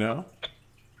idea, you know.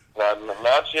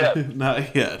 Not yet.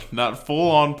 Not yet. Not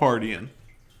full on partying.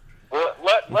 Well,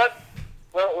 let me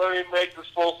make this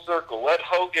full circle. Let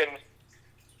Hogan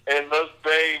and those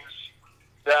babes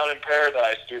down in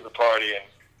paradise do the partying.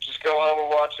 Just go home and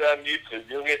watch that on YouTube.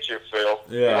 You'll get your fill.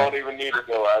 Yeah. You don't even need to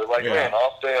go out. Like, man,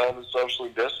 I'll stay home and socially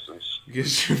distance.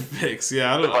 Get your fix.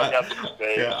 Yeah, I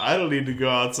don't need to go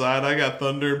outside. I got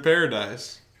Thunder in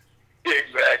Paradise.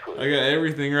 Exactly. I got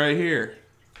everything right here.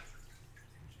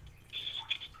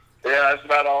 Yeah, that's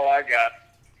about all I got.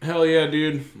 Hell yeah,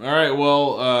 dude. All right,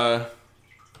 well,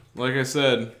 like I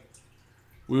said,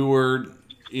 we were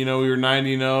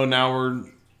 90-0. Now we're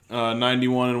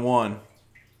 91-1.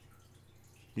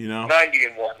 You know,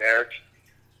 90-1, Eric.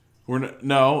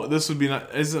 No. This would be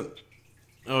not. Isn't?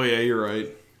 Oh yeah, you're right.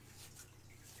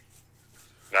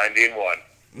 90-1.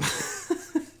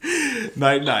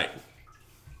 Night. Night.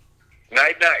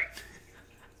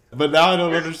 But now I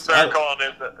don't understand. Start calling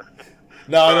it.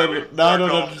 No, I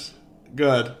don't understand.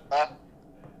 Good. Huh?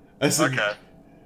 I said, Okay.